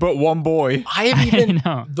couldn't. I am but one boy. I have even,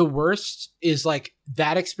 the worst is like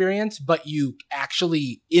that experience, but you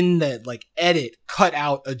actually in the like edit cut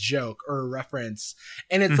out a joke or a reference.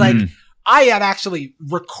 And it's like, I had actually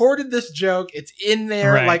recorded this joke. It's in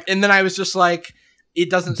there. Like, and then I was just like, it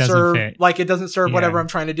doesn't serve fit. Like it doesn't serve whatever I'm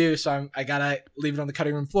trying to do. So I gotta leave it on the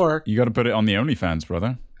cutting room floor. You got to put it on the OnlyFans,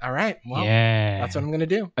 brother. All right. Well, that's what I'm going to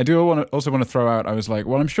do. I do also want to throw out, I was like,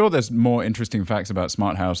 well, I'm sure there's more interesting facts about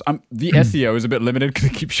smart house. The SEO is a bit limited because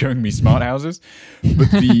it keeps showing me smart houses. But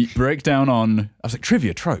the breakdown on, I was like,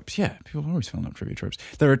 trivia tropes. Yeah, people are always filling up trivia tropes.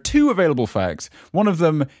 There are 2 available facts. One of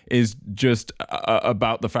them is just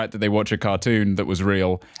about the fact that they watch a cartoon that was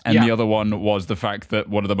real. And the other one was the fact that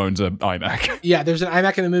one of them owns an iMac. Yeah, there's an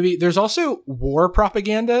iMac in the movie. There's also war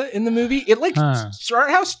propaganda in the movie. It like, Smart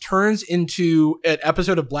House turns into an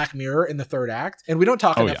episode of Black Mirror in the 3rd act, and we don't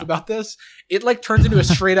talk enough about this. It like turns into a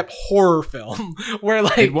straight up horror film where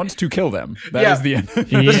like it wants to kill them. That is the end.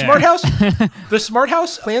 The Smart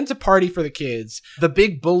House plans a party for the kids. The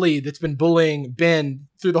big bully that's been bullying Ben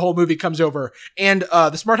through the whole movie comes over, and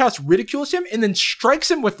the Smart House ridicules him and then strikes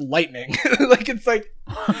him with lightning. Like it's like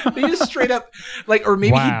they just straight up like, or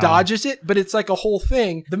maybe he dodges it, but it's like a whole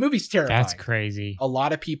thing. The movie's terrifying. That's crazy. A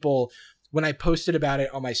lot of people, when I posted about it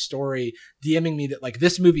on my story, DMing me that like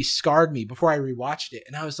this movie scarred me before I rewatched it.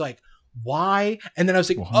 And I was like, why? And then I was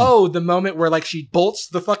like, oh, the moment where like she bolts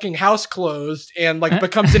the fucking house closed and like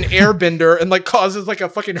becomes an airbender and like causes like a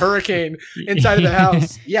fucking hurricane inside of the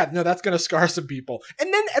house. Yeah, no, that's going to scar some people.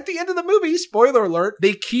 And then at the end of the movie, spoiler alert,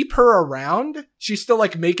 they keep her around. She's still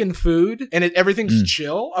like making food and everything's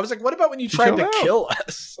chill. I was like, what about when you tried to kill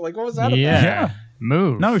us? Like, what was that about? Yeah.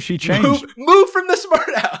 Move. No, she changed. Move from the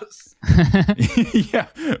Smart House.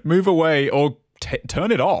 Move away or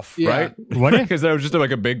turn it off, right? What if, because there was just like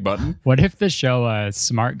a big button. What if the show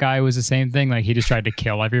Smart Guy was the same thing? Like he just tried to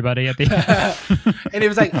kill everybody at the end. And it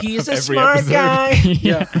was like, he's a smart guy.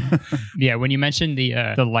 Yeah. When you mentioned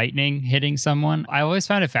the lightning hitting someone, I always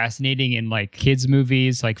found it fascinating in like kids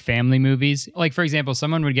movies, like family movies. Like for example,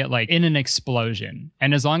 someone would get like in an explosion,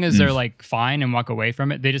 and as long as they're like fine and walk away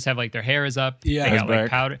from it, they just have like their hair is up. They got like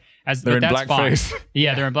powder. They're in blackface.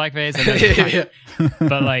 Yeah, they're in blackface.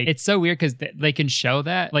 But like, it's so weird because they can show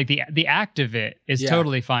that. Like the act of it is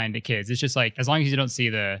totally fine to kids. It's just like as long as you don't see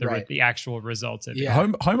the actual results of it.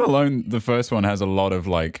 Home Alone, the first one, has a lot of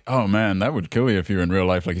like, oh man, that would kill you if you're in real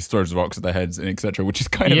life. Like he throws rocks at their heads and etc., which is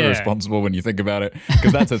kind of irresponsible when you think about it,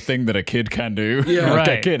 because that's a thing that a kid can do. Like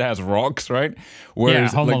a kid has rocks, right?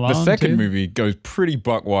 Whereas like the second movie goes pretty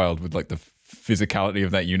buck wild with like the physicality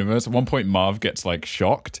of that universe. At one point, Marv gets like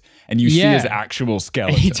shocked, and you see his actual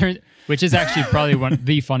skeleton. Which is actually probably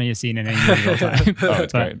the funniest scene in any movie of all time. Oh,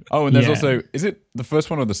 it's great. Oh, and there's also, is it the first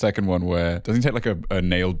one or the second one where, doesn't he take like a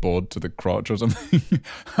nailed board to the crotch or something?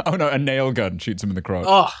 Oh no, a nail gun shoots him in the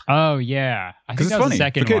crotch. Oh yeah. I think that was the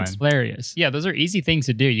second one. Hilarious. Yeah, those are easy things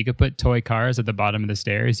to do. You could put toy cars at the bottom of the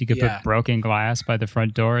stairs. You could put broken glass by the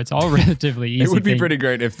front door. It's all relatively easy. It would be pretty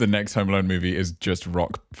great if the next Home Alone movie is just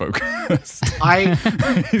rock focused.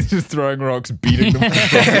 He's just throwing rocks, beating them.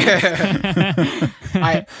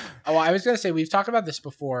 I was going to say, we've talked about this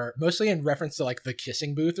before, mostly in reference to like the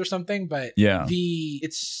kissing booth or something, but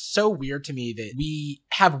it's so weird to me that we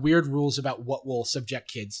have weird rules about what we'll subject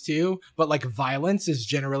kids to, but like violence is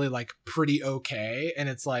generally like pretty okay. And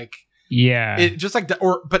it's like, it just like,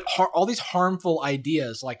 all these harmful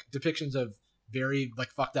ideas, like depictions of very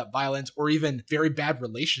like fucked up violence or even very bad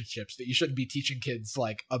relationships that you shouldn't be teaching kids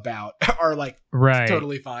like about are like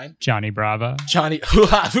totally fine. Johnny Bravo. Johnny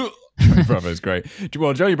Bravo is great.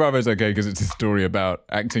 Well, Johnny Bravo is okay because it's a story about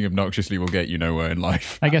acting obnoxiously will get you nowhere in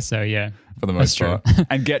life. I guess so, yeah. For the most part.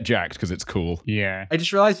 And get jacked because it's cool. Yeah. I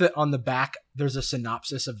just realized that on the back, there's a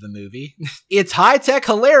synopsis of the movie. It's high-tech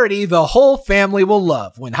hilarity the whole family will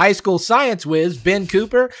love when high school science whiz Ben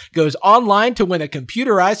Cooper goes online to win a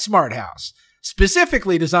computerized smart house,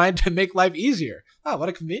 specifically designed to make life easier. Oh, what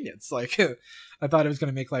a convenience. Like, I thought it was going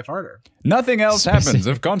to make life harder. Nothing else happens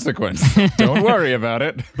of consequence. Don't worry about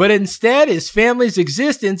it. But instead, his family's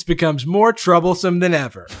existence becomes more troublesome than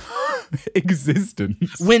ever.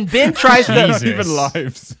 existence. When Ben tries to Jesus. Even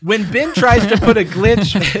lives. When Ben tries to put a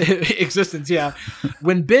glitch existence, yeah.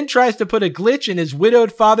 When Ben tries to put a glitch in his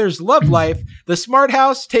widowed father's love life, the smart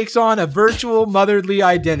house takes on a virtual motherly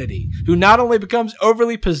identity, who not only becomes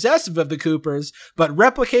overly possessive of the Coopers, but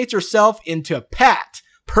replicates herself into Pat,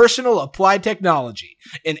 personal applied technology,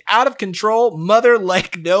 an out-of-control mother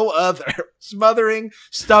like no other, smothering,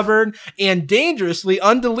 stubborn, and dangerously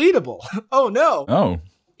undeletable. Oh no. Oh.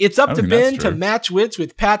 It's up to Ben to true. match wits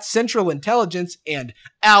with Pat's central intelligence and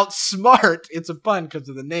outsmart, it's a pun because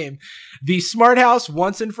of the name, the smart house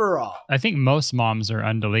once and for all. I think most moms are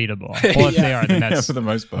undeletable. Well, if they are, then that's, for the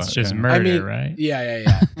most part. that's just yeah. murder, right? Yeah.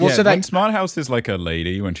 Well, Yeah, so when that Smart House is like a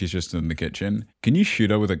lady when she's just in the kitchen, can you shoot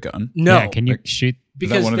her with a gun? no, Yeah, can you shoot? Is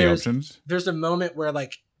because that one of the there's options? there's a moment where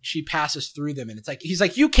like she passes through them, and it's like he's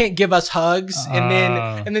like, you can't give us hugs,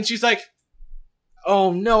 and then she's like,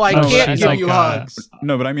 oh no, I No, can't she's give like, you hugs.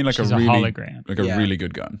 No, but I mean like She's a a really hologram. like a Yeah. really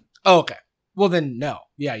good gun. Oh, okay. Well then, no.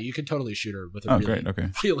 Yeah, you could totally shoot her with a Oh, really, great. Okay.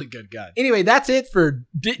 really good gun. Anyway, that's it for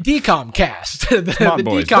Decom Cast. the Smart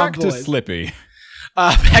boys. Decom Back to boys. Slippy.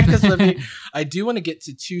 Back to Slippy. I do want to get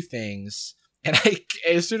to two things, and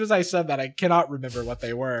as soon as I said that, I cannot remember what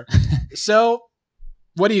they were. So,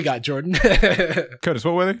 what do you got, Jordan? Curtis,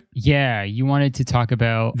 what were they? Yeah, you wanted to talk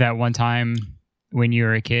about that one time when you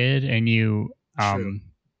were a kid and you True.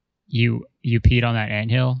 you peed on that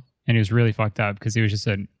anthill, and it was really fucked up because it was just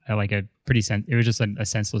it was just a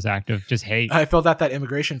senseless act of just hate. I filled out that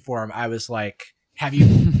immigration form. I was like, "Have you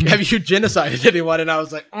genocided anyone?" And I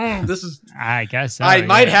was like, "This is." I guess so, I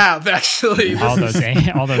might yeah. have actually. all This those is-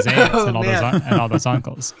 all those aunts Oh, and all those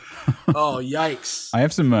uncles. Oh yikes! I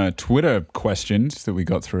have some Twitter questions that we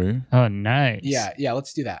got through. Oh, nice. Yeah.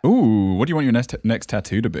 Let's do that. Ooh, what do you want your next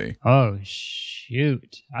tattoo to be? Oh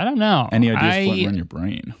shoot, I don't know. Any ideas floating around your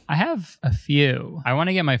brain? I have a few. I want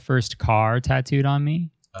to get my first car tattooed on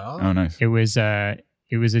me. Oh, nice. It was a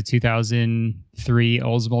 2003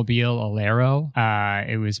 Oldsmobile Alero.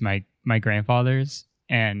 It was my grandfather's,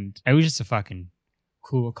 and it was just a fucking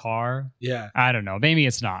cool car. Yeah. I don't know. Maybe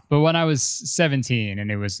it's not. But when I was 17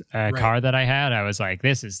 and it was a car that I had, I was like,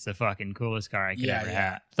 this is the fucking coolest car I could ever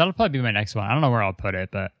have. That'll probably be my next one. I don't know where I'll put it,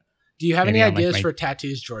 but. Do you have any maybe on, ideas like, for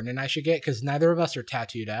tattoos Jordan and I should get? Because neither of us are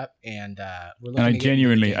tattooed up, and we're looking And I to get into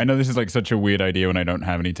genuinely, the game. I know this is like such a weird idea when I don't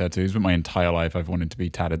have any tattoos, but my entire life I've wanted to be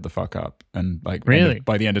tatted the fuck up. And like, Really?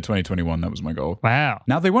 by the end of 2021, that was my goal. Wow.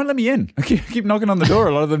 Now they won't let me in. I keep knocking on the door.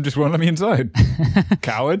 A lot of them just won't let me inside.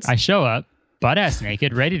 Cowards. I show up, butt ass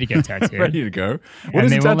naked, ready to get tattooed. Ready to go. What and is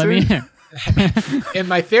they a won't let tattoo? me in. And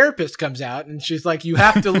my therapist comes out and she's like, "You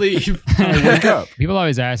have to leave." I wake up. People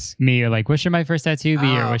always ask me, like, what should my first tattoo be?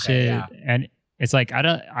 Or what okay, should, yeah. and it's like,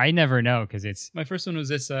 I never know. Cause my first one was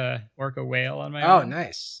this, orca whale on my Oh, arm.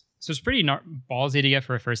 nice. So it's pretty ballsy to get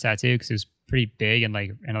for a first tattoo because it was pretty big and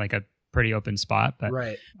like a pretty open spot. But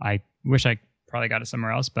Right. I wish I probably got it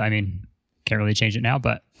somewhere else. But I mean, can't really change it now.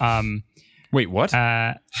 But Wait, what? you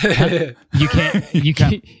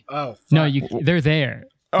can't. Oh, fuck. No, they're there.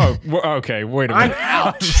 Oh, okay. Wait a I'm minute.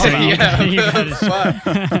 out. Hold on. Yeah. You gotta-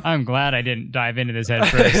 Fuck. I'm glad I didn't dive into this head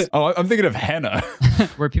first. Oh, I'm thinking of henna.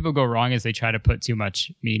 Where people go wrong is they try to put too much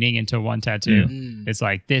meaning into one tattoo. Mm. It's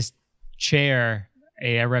like this chair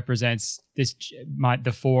represents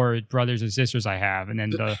the four brothers and sisters I have, and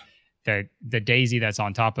then the daisy that's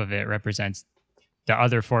on top of it represents the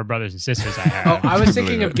other four brothers and sisters I have. Oh, I was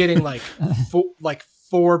thinking of getting like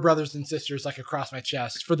four brothers and sisters like across my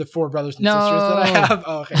chest for the four brothers and sisters that I have.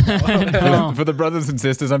 Oh, okay. No. For the brothers and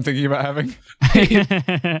sisters I'm thinking about having.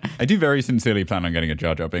 I do very sincerely plan on getting a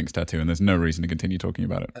Jar Jar Binks tattoo, and there's no reason to continue talking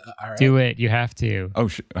about it. All right. Do it. You have to. Oh,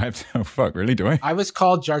 I have to. Oh, fuck. Really? Do I? I was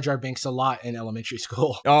called Jar Jar Binks a lot in elementary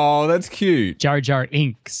school. Oh, that's cute. Jar Jar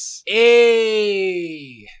Inks.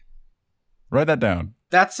 Hey. Write that down.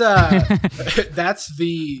 That's that's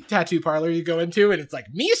the tattoo parlor you go into, and it's like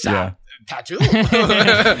Misa Yeah. tattoo.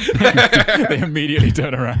 They immediately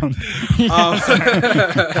turn around.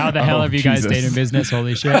 How the hell Oh, have you guys Jesus. stayed in business?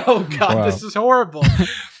 Holy shit. Oh God, Wow. this is horrible.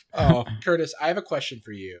 Oh, Curtis, I have a question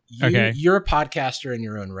for you. Okay. You're a podcaster in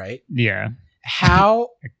your own right. Yeah. How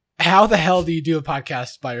the hell do you do a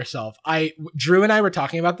podcast by yourself? Drew and I were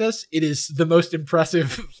talking about this. It is the most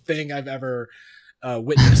impressive thing I've ever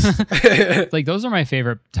witnessed. Like those are my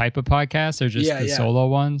favorite type of podcasts. They're just the solo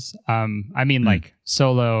ones. I mean, like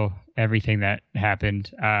solo everything that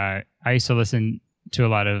happened. I used to listen to a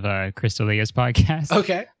lot of Crystalia's podcast.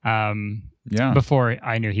 Okay. Yeah. Before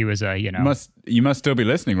I knew he was You must still be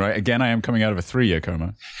listening, right? Again, I am coming out of a 3-year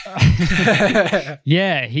coma.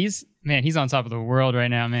 Yeah, he's on top of the world right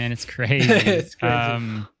now, man. It's crazy. It's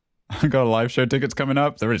crazy. I got a live show tickets coming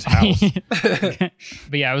up. They're at his house.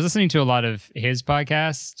 But yeah, I was listening to a lot of his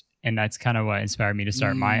podcast, and that's kind of what inspired me to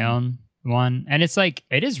start my own one. And it's like,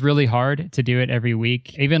 it is really hard to do it every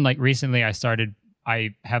week. Even like recently I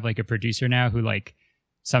have like a producer now who like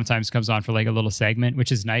sometimes comes on for like a little segment,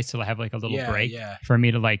 which is nice to have like a little break for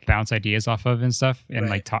me to like bounce ideas off of and stuff, and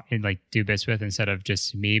like talk and like do bits with, instead of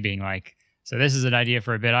just me being like, so this is an idea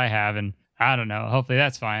for a bit I have, and I don't know, hopefully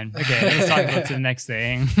that's fine. Okay, let's talk about the next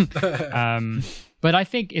thing. But I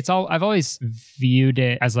think I've always viewed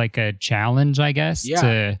it as like a challenge, I guess,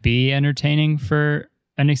 to be entertaining for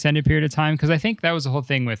an extended period of time. Because I think that was the whole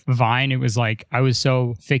thing with Vine. It was like, I was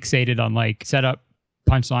so fixated on like setup,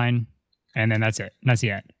 punchline, and then that's it. And that's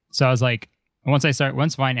the end. So I was like, once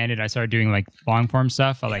Vine ended, I started doing like long form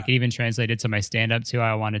stuff. I like even translated to my stand up too.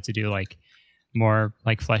 I wanted to do like more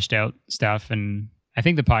like fleshed out stuff, and I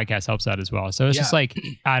think the podcast helps out as well. So it's just like,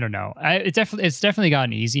 I don't know. It's definitely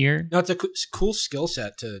gotten easier. No, it's a cool skill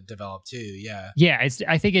set to develop too. Yeah. Yeah.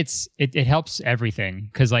 I think it helps everything.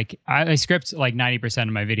 Cause like I script like 90%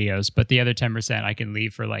 of my videos, but the other 10% I can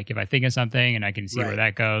leave for like, if I think of something and I can see where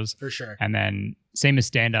that goes. For sure. And then same as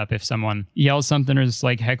stand up. If someone yells something or just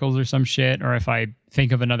like heckles or some shit, or if I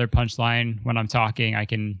think of another punchline when I'm talking, I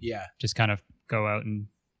can just kind of go out and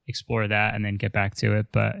explore that and then get back to it.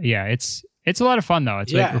 But yeah, it's a lot of fun though.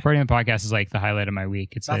 It's like recording the podcast is like the highlight of my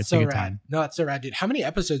week. It's so a good rad. time. No, that's so rad, dude. How many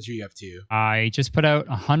episodes are you up to? I just put out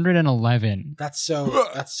 111. That's so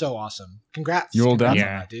awesome. Congrats. You all done? On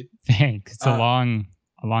that, dude. Thanks. It's a long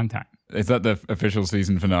time. Is that the official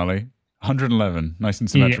season finale? 111, nice and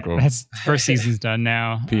symmetrical. Yeah, that's first season's done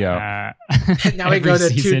now. P out. Now we go to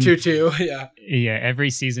 222. Yeah. Yeah.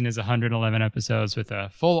 Every season is 111 episodes with a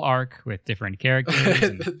full arc with different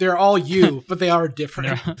characters. They're all you, but they are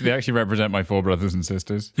different. They actually represent my 4 brothers and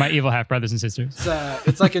sisters. My evil half brothers and sisters.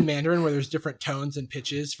 It's like in Mandarin where there's different tones and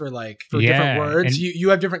pitches for different words.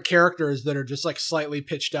 You have different characters that are just like slightly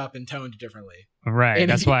pitched up and toned differently. Right. And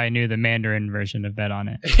that's why I knew the Mandarin version of that on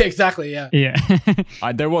it. Exactly. Yeah. Yeah.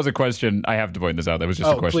 There was a question. I have to point this out. There was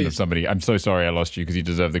just a question of somebody. I'm so sorry I lost you because you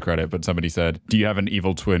deserve the credit. But somebody said, do you have an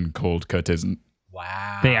evil twin called Kurt Isn't?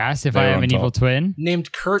 Wow. They asked if I have an evil twin.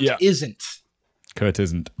 Named Kurt Isn't. Kurt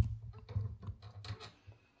Isn't.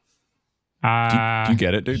 Do you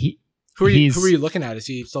get it, dude? Who are you looking at? Is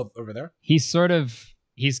he still over there?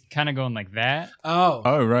 He's kind of going like that.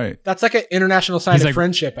 Oh, right. That's like an international sign of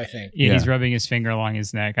friendship, I think. Yeah, he's rubbing his finger along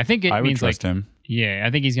his neck. I think I means would trust him. Yeah,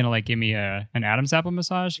 I think he's gonna like give me an Adam's apple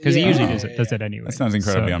massage because he usually does it anyway. That sounds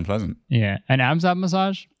incredibly unpleasant. Yeah, an Adam's apple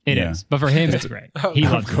massage. It is, but for him, it's great. He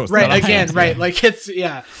loves it. Right again, right? Like it's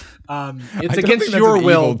it's against your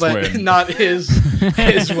will, but not his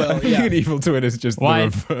will. I think an evil twin is just the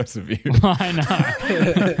reverse of you. Why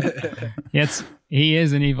not? Yes, he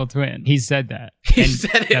is an evil twin. He said that. He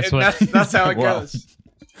said it. That's how it goes.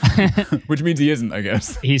 Which means he isn't, I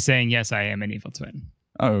guess. He's saying, yes, I am an evil twin.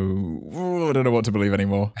 Oh, I don't know what to believe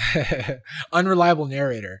anymore. Unreliable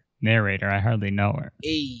narrator. I hardly know her.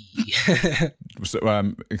 Hey.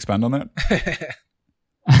 So, expand on that.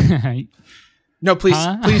 No, please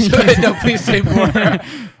say more.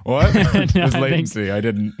 What? There's latency. I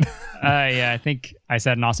didn't. Yeah, I think I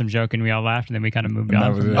said an awesome joke and we all laughed and then we kind of moved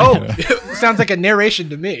on. It sounds like a narration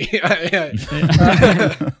to me.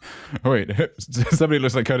 Wait, somebody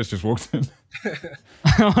looks like Kurtis just walked in.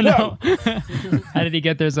 Oh no! How did he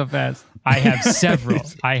get there so fast? I have several.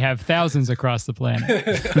 I have thousands across the planet.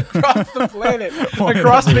 Across the planet.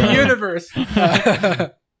 Across the universe.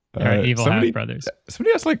 They're evil half brothers.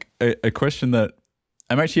 Somebody asked like a question that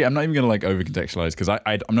I'm not even going to like over contextualize because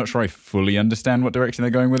I'm not sure I fully understand what direction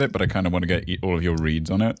they're going with it, but I kind of want to get all of your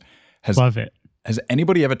reads on it. Love it. Has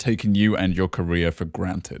anybody ever taken you and your career for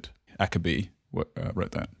granted? Akabi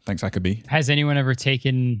wrote that. Thanks, Akabi. Has anyone ever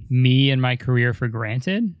taken me and my career for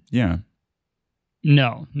granted? Yeah.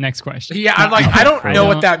 No. Next question. Yeah, I'm like, I don't know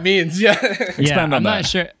what that means. Yeah. Expand on that. I'm not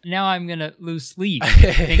sure. Now I'm going to lose sleep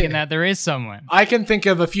thinking that there is someone. I can think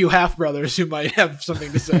of a few half brothers who might have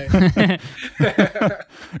something to say.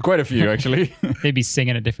 Quite a few, actually. They'd be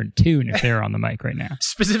singing a different tune if they were on the mic right now.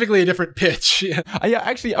 Specifically a different pitch. Yeah.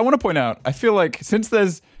 Actually, I want to point out, I feel like since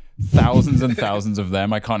there's thousands and thousands of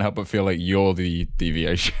them, I can't help but feel like you're the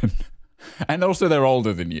deviation. And also they're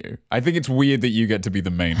older than you. I think it's weird that you get to be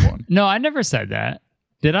the main one. No, I never said that.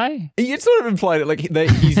 Did I? It sort of implied like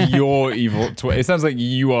that he's your evil twin. It sounds like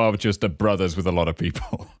you are just a brothers with a lot of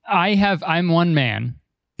people. I'm one man.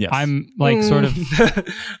 Yes. I'm like sort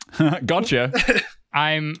of Gotcha.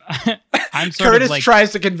 I'm sort Kurtis of like,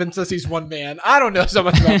 tries to convince us he's one man. I don't know so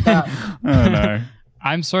much about that. Oh no.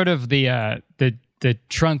 I'm sort of the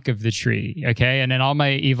trunk of the tree, okay? And then all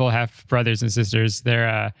my evil half brothers and sisters,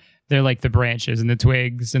 they're They're like the branches and the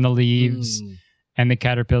twigs and the leaves and the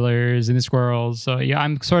caterpillars and the squirrels. So yeah,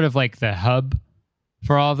 I'm sort of like the hub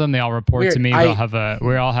for all of them. They all report to me. We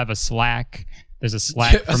all have a Slack. There's a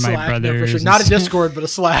Slack for my brothers. No, for sure. Not a Discord, but a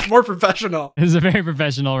Slack. More professional. It's a very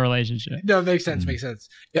professional relationship. No, it makes sense. Makes sense.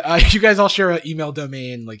 You guys all share an email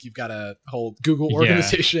domain. Like you've got a whole Google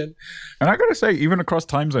organization. And I got to say, even across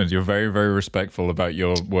time zones, you're very, very respectful about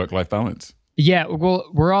your work-life balance. Yeah, well,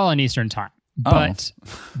 we're all on Eastern time. But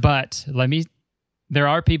there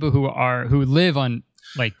are people who live on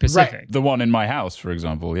like Pacific. Right. The one in my house, for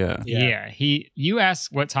example. Yeah. You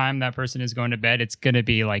ask what time that person is going to bed, it's going to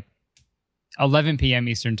be like 11 p.m.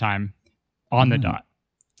 Eastern time on the dot.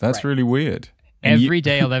 That's really weird. Every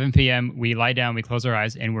day, 11 p.m., we lie down, we close our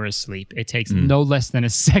eyes, and we're asleep. It takes no less than a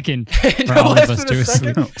second for all of us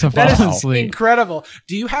to fall asleep. Incredible.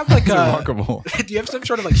 Do you have like remarkable. Do you have some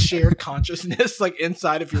sort of like shared consciousness like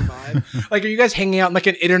inside of your mind? Like, are you guys hanging out in like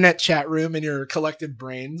an internet chat room in your collective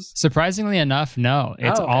brains? Surprisingly enough, no.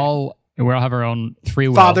 It's all... We all have our own free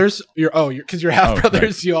will. Fathers, because you're half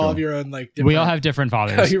brothers. Right. You all have your own like. We all have different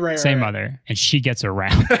fathers. Same mother, and she gets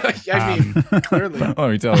around. I mean, clearly. Let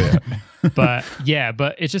me tell you. But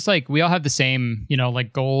it's just like we all have the same,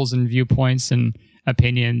 like goals and viewpoints and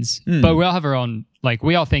opinions. But we all have our own. Like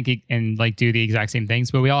we all think and like do the exact same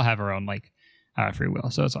things, but we all have our own like free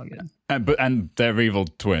will. So it's all good. And they're evil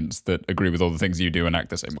twins that agree with all the things you do and act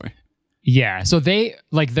the same way. Yeah, so they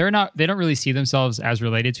don't really see themselves as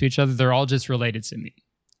related to each other. They're all just related to me.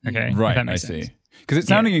 Okay, right. I see. Because it's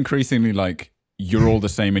sounding increasingly like you're all the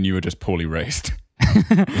same and you were just poorly raised.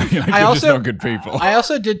 You're just not good people. I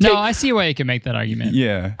also did. I see why you can make that argument.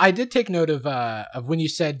 Yeah, I did take note of when you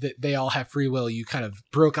said that they all have free will. You kind of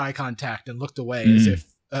broke eye contact and looked away as if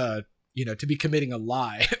to be committing a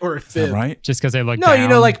lie or a fib. Right? Just because they look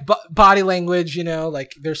down. like body language,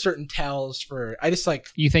 like there's certain tells for, I just like.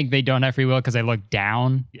 You think they don't have free will because they look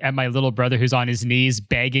down at my little brother who's on his knees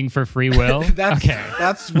begging for free will?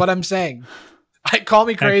 That's what I'm saying. Call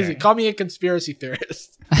me crazy. Okay. Call me a conspiracy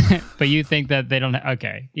theorist. But you think that they don't,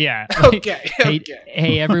 okay. Yeah. Okay.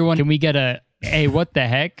 Hey, everyone, can we get hey, what the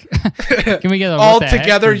heck? Can we get all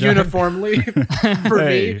together uniformly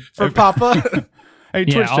for Papa? Hey,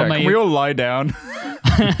 Twitch chat, can we all lie down?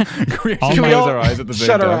 Can we close our eyes at the same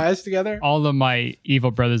time? Shut our eyes together? All of my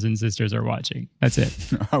evil brothers and sisters are watching. That's it.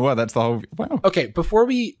 Oh, well, that's the whole... Wow. Okay, before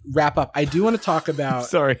we wrap up, I do want to talk about...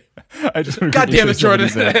 Sorry. I just God damn it, Jordan.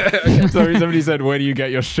 Sorry, somebody said, where do you get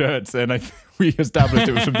your shirts? And we established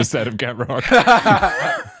it was from the set of Camp Rock.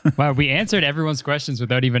 Wow, we answered everyone's questions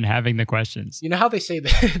without even having the questions. You know how they say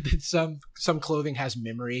that some clothing has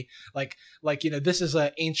memory? Like this is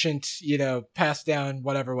an ancient, passed down,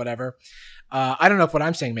 whatever. I don't know if what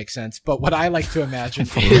I'm saying makes sense, but what I like to imagine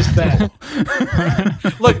is that...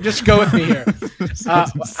 Look, just go with me here.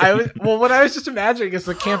 What I was just imagining is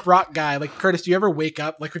the Camp Rock guy. Like, Kurtis, do you ever wake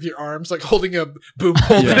up like with your arms like holding a boom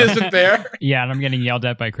pole that isn't there? Yeah, and I'm getting yelled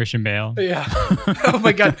at by Christian Bale. Yeah. Oh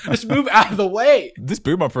my God, just move out of the way. This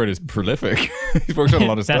boom operator is prolific. He's worked on a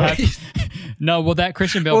lot of stuff. That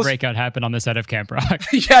Christian Bale breakout happened on the set of Camp Rock.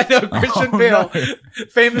 Yeah, no, Christian Bale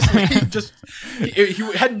famously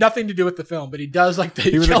he had nothing to do with the film, but he does like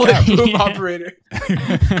the yelling boom operator.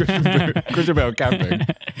 Christian Bale camping.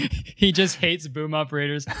 He just hates boom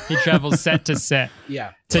operators. He travels set to set.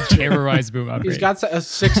 Yeah. To terrorize boom operators.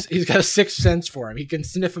 He's got a sixth sense for him. He can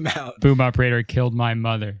sniff him out. Boom operator killed my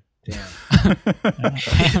mother. Damn.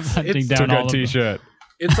 Hunting down all of t-shirt. them.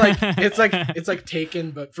 It's like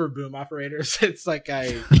Taken, but for boom operators. It's like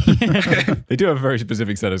they do have a very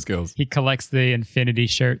specific set of skills. He collects the infinity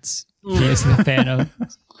shirts. He is the Thanos.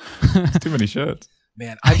 It's too many shirts.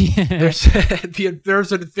 Man,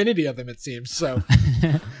 there's an infinity of them, it seems. So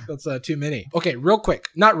that's too many. Okay,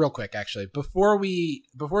 not real quick, actually. Before we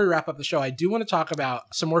wrap up the show, I do want to talk about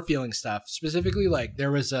some more feeling stuff. Specifically, like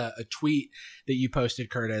there was a tweet that you posted,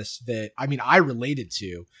 Kurtis, that I related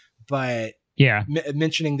to, but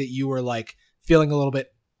mentioning that you were like feeling a little bit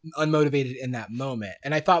unmotivated in that moment,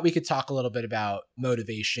 and I thought we could talk a little bit about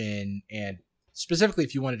motivation and specifically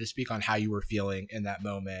if you wanted to speak on how you were feeling in that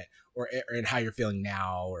moment or how you're feeling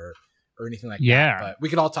now or anything like that. But we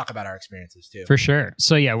could all talk about our experiences too. For sure.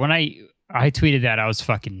 So yeah, when I tweeted that, I was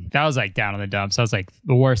like down in the dumps. I was like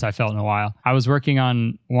the worst I felt in a while. I was working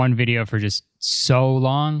on one video for just so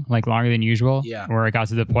long, like longer than usual. Yeah. Where I got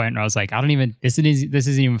to the point where I was like, this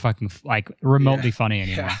isn't even fucking like remotely funny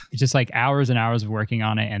anymore. Yeah. It's just like hours and hours of working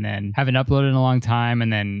on it and then haven't uploaded in a long time.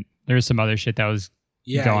 And then there's some other shit that was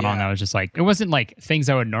going on. That was just like, it wasn't like things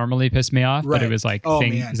that would normally piss me off, but it was like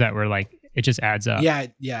things that were like it just adds up. Yeah,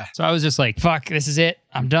 yeah. So I was just like, fuck, this is it.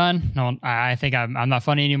 I'm done. No, I think I'm not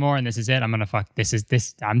funny anymore, and this is it. I'm gonna fuck.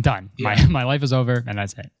 I'm done. Yeah. My life is over, and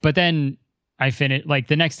that's it. But then I finished. Like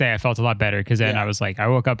the next day, I felt a lot better because then I was like, I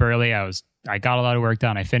woke up early. I got a lot of work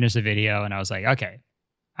done. I finished the video, and I was like, okay,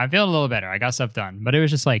 I'm feeling a little better. I got stuff done. But it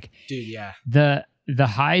was just like, dude, yeah. The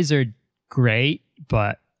highs are great,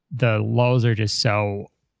 but the lows are just so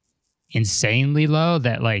insanely low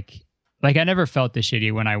that like I never felt this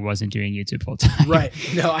shitty when I wasn't doing YouTube full time. Right.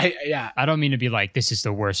 No, I don't mean to be like, this is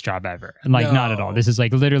the worst job ever. And like, not at all. This is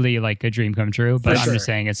like literally like a dream come true. But I'm just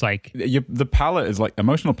saying it's like the palette is like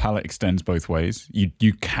emotional palette extends both ways.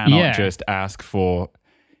 You cannot just ask for,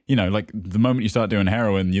 you know, like the moment you start doing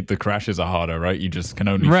heroin, the crashes are harder, right? You just can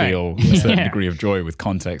only feel a certain degree of joy with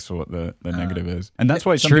context for what the negative is. And that's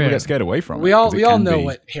why some people get scared away from it. We all know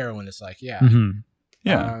what heroin is like. Yeah. Mm-hmm.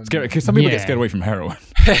 Yeah, because some people get scared away from heroin.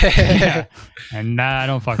 And I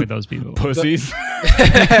don't fuck with those people. Pussies.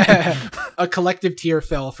 A collective tear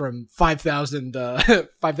fell from 5,000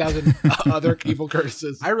 other evil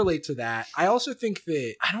curses. I relate to that. I also think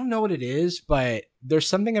that, I don't know what it is, but there's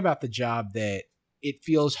something about the job that it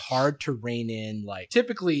feels hard to rein in. Like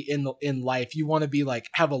typically in life, you want to be like,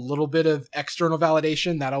 have a little bit of external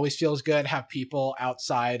validation. That always feels good. Have people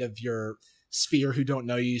outside of your sphere who don't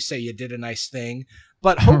know you say you did a nice thing.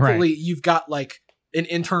 But hopefully you've got like an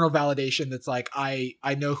internal validation that's like, I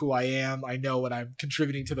know who I am. I know what I'm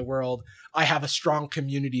contributing to the world. I have a strong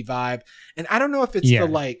community vibe. And I don't know if it's the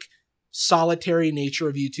like solitary nature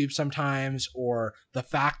of YouTube sometimes, or the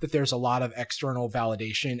fact that there's a lot of external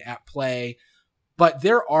validation at play. But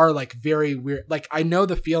there are like very weird, like I know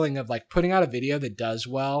the feeling of like putting out a video that does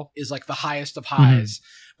well is like the highest of highs.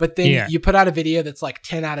 Mm-hmm. But then you put out a video that's like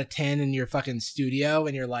 10 out of 10 in your fucking studio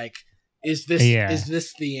and you're like, is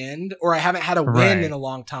this the end? Or I haven't had a win in a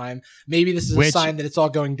long time. Maybe this is a sign that it's all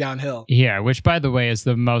going downhill. Yeah, which by the way is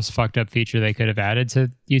the most fucked up feature they could have added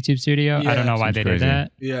to YouTube Studio. I don't know why they did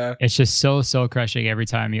that. Yeah. It's just so crushing every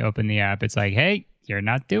time you open the app. It's like, hey, you're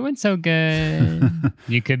not doing so good.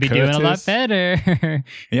 You could be doing a lot better.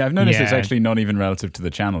 Yeah, I've noticed it's actually not even relative to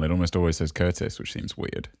the channel. It almost always says Kurtis, which seems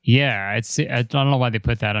weird. Yeah, I don't know why they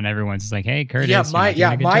put that on everyone's. It's like, hey, Kurtis.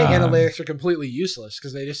 Yeah, my analytics are completely useless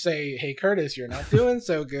because they just say, hey, Kurtis, you're not doing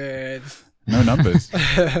so good. No numbers.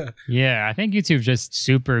 Yeah, I think YouTube's just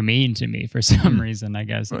super mean to me for some reason, I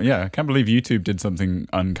guess. Well, yeah, I can't believe YouTube did something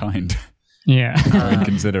unkind. Yeah.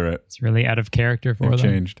 Inconsiderate. It's really out of character for them.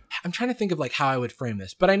 Changed. I'm trying to think of like how I would frame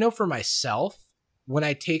this, but I know for myself, when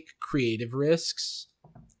I take creative risks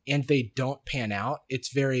and they don't pan out, it's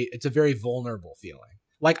a very vulnerable feeling.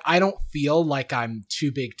 Like I don't feel like I'm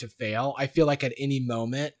too big to fail. I feel like at any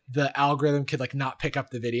moment the algorithm could like not pick up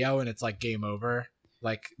the video and it's like game over.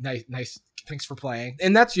 Like nice. Thanks for playing.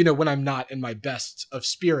 And that's, you know, when I'm not in my best of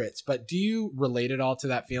spirits. But do you relate at all to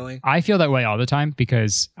that feeling? I feel that way all the time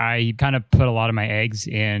because I kind of put a lot of my eggs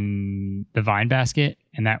in the Vine basket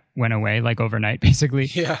and that went away like overnight, basically.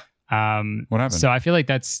 Yeah. What happened? So I feel like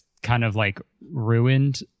that's kind of like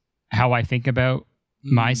ruined how I think about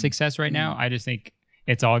my success right now. I just think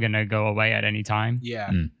it's all going to go away at any time. Yeah.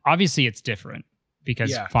 Obviously, it's different.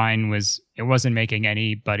 Because Vine it wasn't making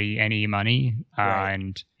anybody any money,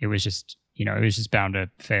 and it was just, you know, it was just bound to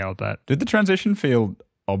fail. But did the transition feel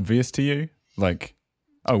obvious to you? Like,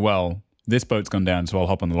 oh well, this boat's gone down, so I'll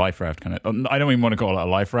hop on the life raft. Kind of. I don't even want to call it a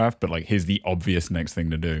life raft, but like, here's the obvious next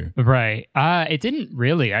thing to do. Right. It didn't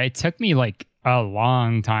really. It took me like a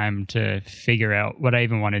long time to figure out what I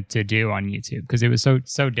even wanted to do on YouTube because it was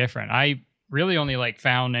so different. I really only like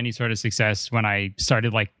found any sort of success when I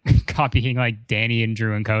started like copying like Danny and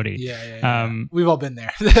Drew and Cody. Yeah. We've all been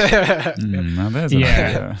there. Now there's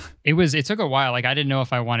it took a while. Like I didn't know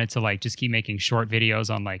if I wanted to like just keep making short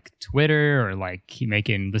videos on like Twitter or like keep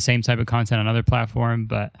making the same type of content on other platform.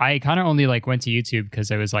 But I kind of only like went to YouTube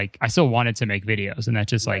because I was like, I still wanted to make videos and that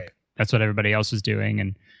just like, that's what everybody else was doing.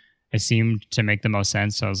 And it seemed to make the most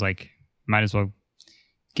sense. So I was like, might as well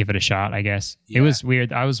give it a shot, I guess. It was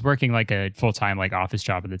weird. I was working like a full-time like office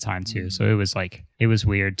job at the time too. So it was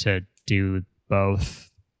weird to do both.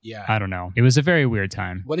 Yeah. I don't know. It was a very weird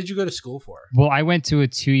time. What did you go to school for? Well, I went to a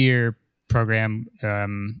 2-year program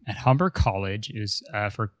at Humber College. It was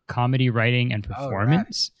for comedy writing and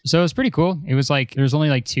performance. So it was pretty cool. It was like, there's only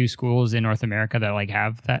like 2 schools in North America that like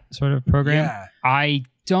have that sort of program. Yeah. I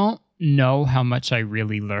don't know how much I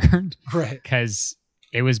really learned. Right. Because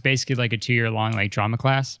it was basically like a 2-year long like drama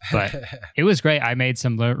class, but it was great. I made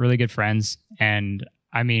some really good friends. And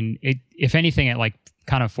I mean, if anything, it like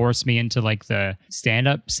kind of forced me into like the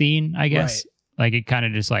stand-up scene, I guess. Like it kind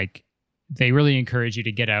of just like they really encourage you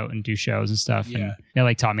to get out and do shows and stuff. Yeah. And they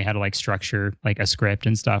like taught me how to like structure like a script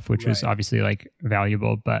and stuff, which was obviously like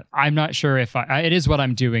valuable. But I'm not sure if it is what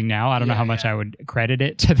I'm doing now. I don't know how much I would credit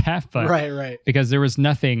it to that, but because there was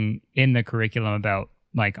nothing in the curriculum about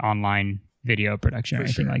like online video production or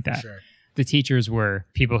anything like that. Sure. The teachers were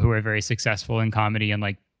people who were very successful in comedy in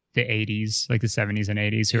like the 80s, like the 70s and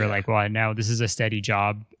 80s, who are like, well, now this is a steady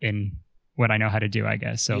job in what I know how to do, I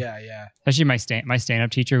guess. So especially my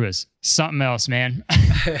stand-up teacher was something else, man.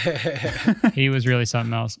 He was really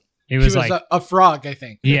something else. He was like a frog, I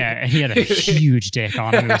think. Yeah, and he had a huge dick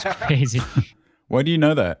on him. It was crazy. Why do you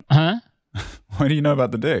know that? Huh? Why do you know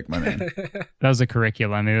about the dick, my man? That was a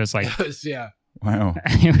curriculum. It was like Wow.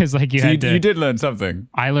 It was like you did learn something.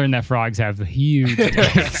 I learned that frogs have huge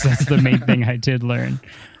dicks. That's the main thing I did learn.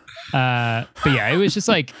 But yeah, it was just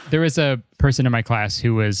like there was a person in my class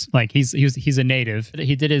who was like he's a native.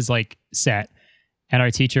 He did his like set, and our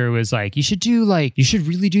teacher was like, you should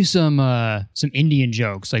really do some Indian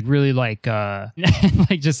jokes, like really like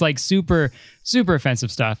like just like super offensive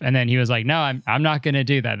stuff. And then he was like, no, I'm not gonna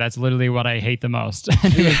do that. That's literally what I hate the most.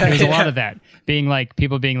 There was a lot of that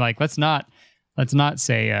people being like, let's not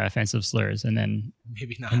say offensive slurs, and then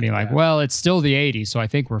maybe not. And being like, well, it's still the 80s, so I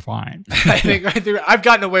think we're fine. I think I've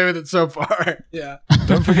gotten away with it so far. Yeah.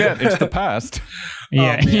 Don't forget, it's the past.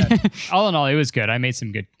 Yeah. All in all, it was good. I made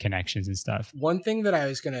some good connections and stuff. One thing that I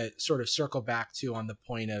was going to sort of circle back to on the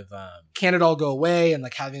point of can it all go away and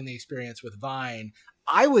like having the experience with Vine,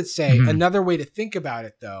 I would say another way to think about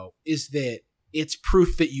it, though, is that it's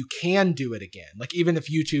proof that you can do it again. Like even if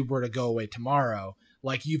YouTube were to go away tomorrow,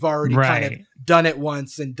 like you've already kind of done it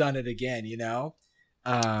once and done it again, you know?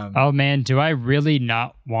 Oh man, do I really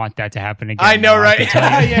not want that to happen again? I know, right?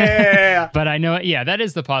 Yeah. But I know, that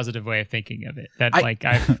is the positive way of thinking of it. That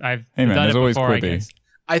I've hey man, done it always before. quippy.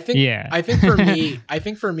 I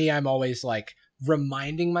think for me, I'm always like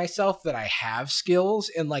reminding myself that I have skills,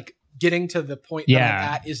 and like getting to the point that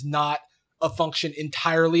I'm at is not a function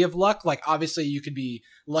entirely of luck. Like obviously you could be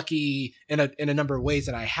lucky in a number of ways,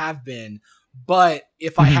 and I have been. But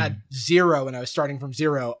if I had zero and I was starting from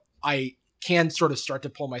zero, I can sort of start to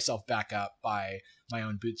pull myself back up by my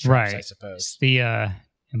own bootstraps, I suppose. It's the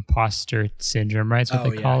imposter syndrome, right? That's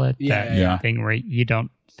what they call it. That thing where you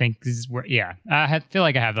don't think this is where, I feel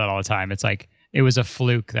like I have that all the time. It's like, it was a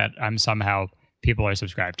fluke that I'm somehow people are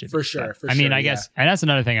subscribed to. For sure. I mean, I guess, and that's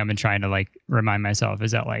another thing I've been trying to like remind myself is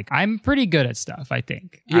that like, I'm pretty good at stuff, I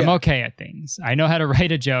think. I'm okay at things. I know how to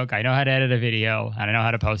write a joke. I know how to edit a video. And I know how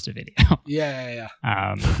to post a video. Yeah.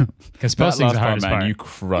 Because posting is the hardest part. You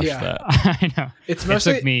crushed that. I know. It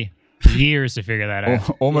took me years to figure that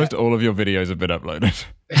out. Almost all of your videos have been uploaded.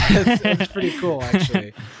 it's pretty cool,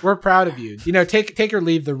 actually. We're proud of you. You know, take or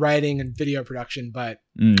leave the writing and video production, but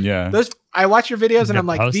I watch your videos and I'm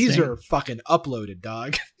like, posting. These are fucking uploaded,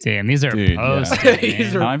 dog. Damn, these are posted.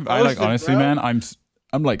 These are posted, I like honestly, man.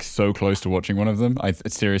 I'm like so close to watching one of them.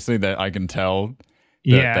 Seriously, that I can tell.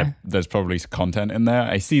 That there's probably content in there.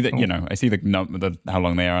 I see that I see the how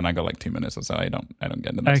long they are, and I got like 2 minutes or so. I don't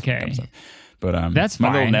get into that kind of stuff. But that's my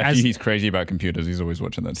fine. little nephew, he's crazy about computers. He's always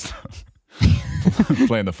watching that stuff.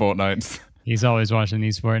 Playing the Fortnites. He's always watching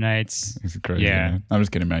these Fortnites. It's crazy. Yeah. Man. I'm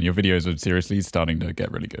just kidding, man. Your videos are seriously starting to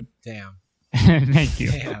get really good. Damn. Thank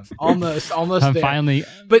you. Damn. Almost I'm there. Finally,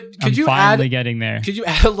 but could you finally getting there. Could you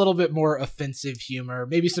add a little bit more offensive humor?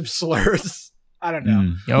 Maybe some slurs? I don't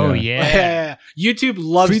know. Yeah. YouTube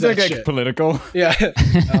loves Please that don't shit. get political. Yeah.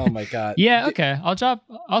 Oh my god. Yeah. Okay.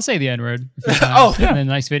 I'll say the N-word. In a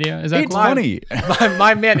nice video. Is that it's cool? funny?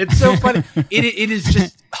 My man, it's so funny. It is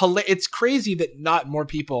just hilarious. It's crazy that not more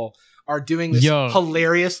people are doing this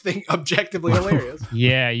hilarious thing, objectively hilarious.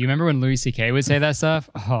 Yeah, you remember when Louis C.K. would say that stuff?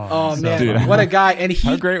 Oh man, dude, what a guy! And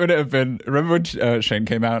how great would it have been? Remember when Shane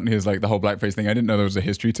came out and he was like the whole blackface thing? I didn't know there was a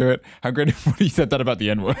history to it. How great if he said that about the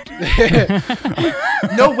N-word?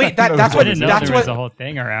 No, wait, that's what there was a whole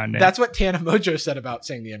thing around it. That's what Tana Mojo said about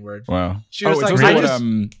saying the N-word. Wow, she was like, Who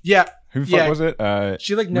the fuck was it?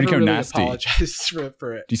 She like never Rico really Nasty. Apologized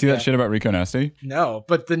for it. Do you see that shit about Rico Nasty? No,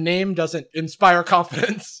 but the name doesn't inspire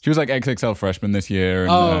confidence. She was like XXL freshman this year.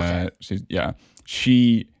 And,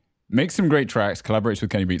 she makes some great tracks, collaborates with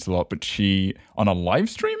Kenny Beats a lot, but she, on a live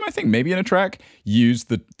stream, I think, maybe in a track, used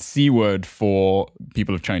the C word for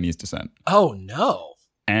people of Chinese descent. Oh, no.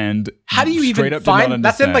 And how do you even find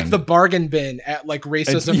that's in like the bargain bin at like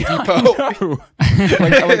Racism Depot?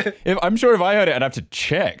 I'm sure if I heard it, I'd have to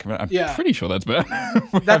check. I'm pretty sure that's bad.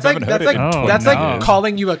 That's like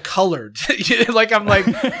calling you a colored. Like I'm like,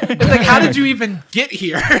 it's like, how did you even get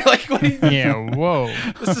here? Like, what do you, whoa,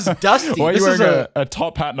 this is dusty. Why are you wearing a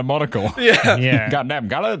top hat and a monocle? Yeah. Goddamn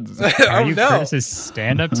coloreds. Are you Curtis's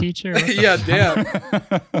stand-up teacher? Yeah, damn.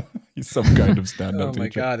 He's some kind of stand-up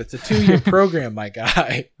teacher. Oh my god, it's a 2-year program, my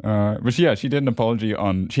guy. But she did an apology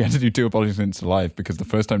she had to do 2 apologies into live because the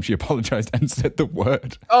first time she apologized and said the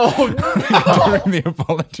word. Oh no. During the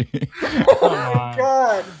apology. Oh my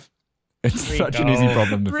god. It's such an easy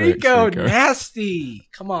problem to fix. Rico, nasty.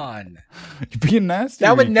 Come on. You're being nasty.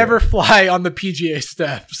 That would never fly on the PGA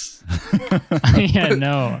steps. Yeah,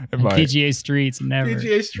 no. PGA streets, never.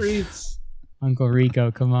 PGA streets. Uncle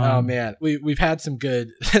Rico, come on. Oh man, we've had some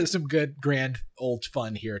good grand old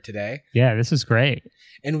fun here today. Yeah, this is great.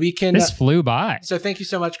 And this flew by. So thank you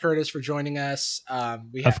so much, Kurtis, for joining us.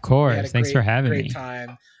 Of course. Thanks for having me. Great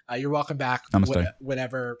time. You're welcome back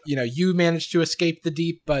whenever you manage to escape the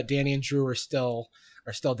deep, but Danny and Drew are still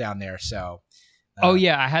down there. So oh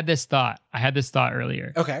yeah, I had this thought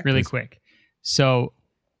earlier. Okay. Really quick. So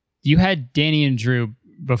you had Danny and Drew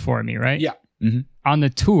before me, right? Yeah. Mm-hmm. On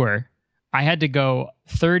the tour, I had to go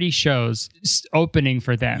 30 shows opening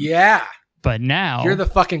for them. Yeah. But now you're the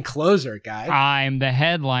fucking closer, guy. I'm the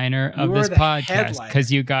headliner of this podcast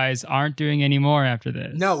because you guys aren't doing any more after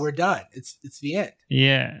this. No, we're done. It's the end.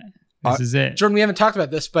 Yeah. This is it. Jordan, we haven't talked about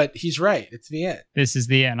this, but he's right. It's the end. This is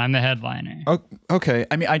the end. I'm the headliner. Oh, okay.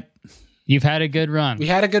 I mean, you've had a good run. We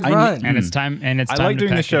had a good run. And it's time. I like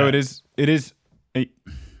doing the show.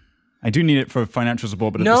 I do need it for financial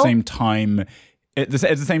support, but at the same time,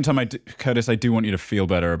 Kurtis, I do want you to feel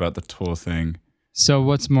better about the tour thing. So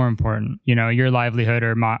what's more important? Your livelihood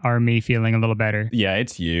or me feeling a little better? Yeah,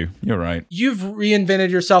 it's you. You're right. You've reinvented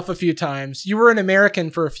yourself a few times. You were an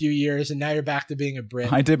American for a few years, and now you're back to being a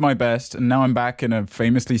Brit. I did my best, and now I'm back in a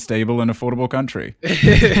famously stable and affordable country.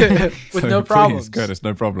 With no problems. Please, Kurtis,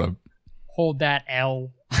 no problem. Hold that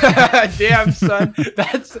L. Damn, son.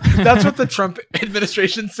 That's what the Trump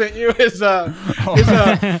administration sent you is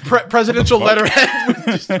presidential letterhead.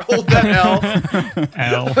 Just hold that L.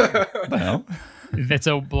 What the hell? It's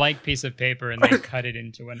a blank piece of paper and they cut it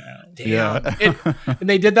into an L. Damn. Yeah. And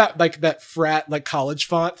they did that like that frat like college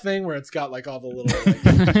font thing where it's got like all the little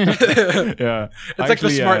yeah. It's like the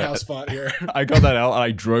Smart House font here. I got that L and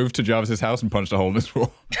I drove to Jarvis's house and punched a hole in his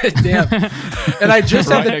wall. Damn. And I just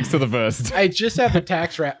have next to the first. I just have the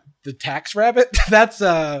tax rabbit. That's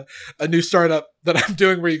a new startup that I'm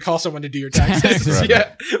doing where you call someone to do your taxes.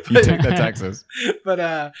 Yeah, you take their taxes. But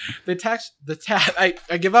I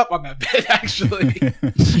give up on that bit actually.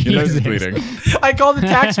 Your nose is bleeding. I called the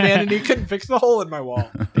tax man and he couldn't fix the hole in my wall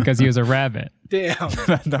because he was a rabbit. Damn,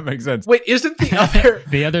 that makes sense. Wait, isn't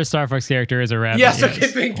the other Star Fox character is a rabbit? Yes. Okay,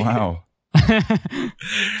 thank you. Wow.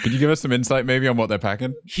 Could you give us some insight maybe on what they're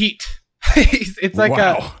packing? Heat. It's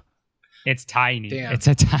like it's tiny. Damn. It's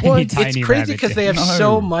a tiny, tiny It's crazy because they have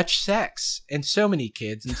so much much sex and so many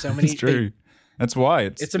kids and so many. It's true. That's why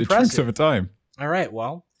it's impressive. It shrinks over time. All right.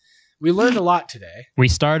 Well, we learned a lot today. We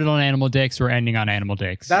started on animal dicks. We're ending on animal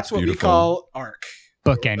dicks. That's what we call arc.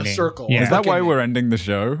 Bookending. A circle. Yeah. Is that why we're ending the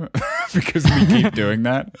show? Because we keep doing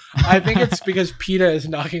that? I think it's because PETA is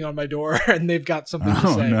knocking on my door and they've got something to say.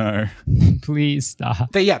 Oh, no. Please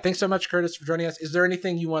stop. Yeah, thanks so much, Kurtis, for joining us. Is there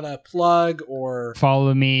anything you want to plug or...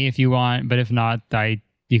 Follow me if you want, but if not,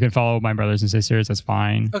 you can follow my brothers and sisters. That's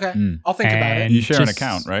fine. Okay. I'll think about it. You share an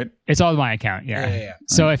account, right? It's all my account, yeah.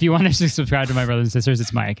 So if you want to subscribe to my brothers and sisters,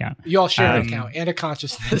 it's my account. You all share an account and a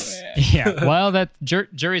consciousness. Yeah. Well, that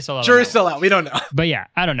jury's still out. Jury's still out. We don't know. But yeah,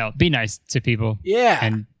 I don't know. Be nice to people. Yeah.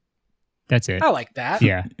 And that's it. I like that.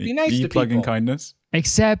 Yeah. Be nice to people. Plug-in kindness.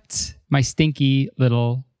 Except my stinky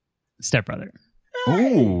little stepbrother.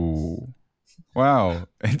 Ooh. Wow.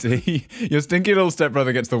 Your stinky little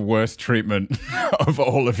stepbrother gets the worst treatment of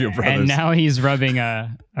all of your brothers. And now he's rubbing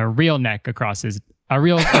a real neck across his...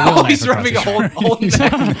 He's rubbing a whole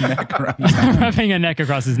neck. Rubbing a neck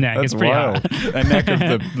across his neck. That's it's pretty wild. hot. A neck of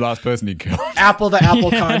the last person he killed. Apple to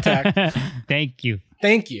apple contact. Thank you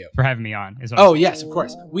for having me on. Oh, yes, of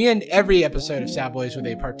course. We end every episode of Sad Boys with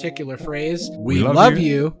a particular phrase. We love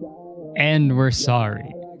you. And we're sorry.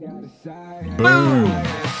 Boom.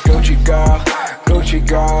 Gucci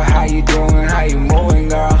girl, how you doing? How you moving,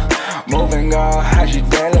 girl? Moving, girl. How's your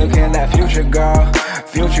day looking? That future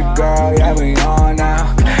girl, yeah, we on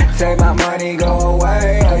now. Take my money, go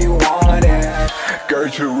away, or you want it? Girl,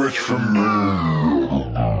 too rich for me.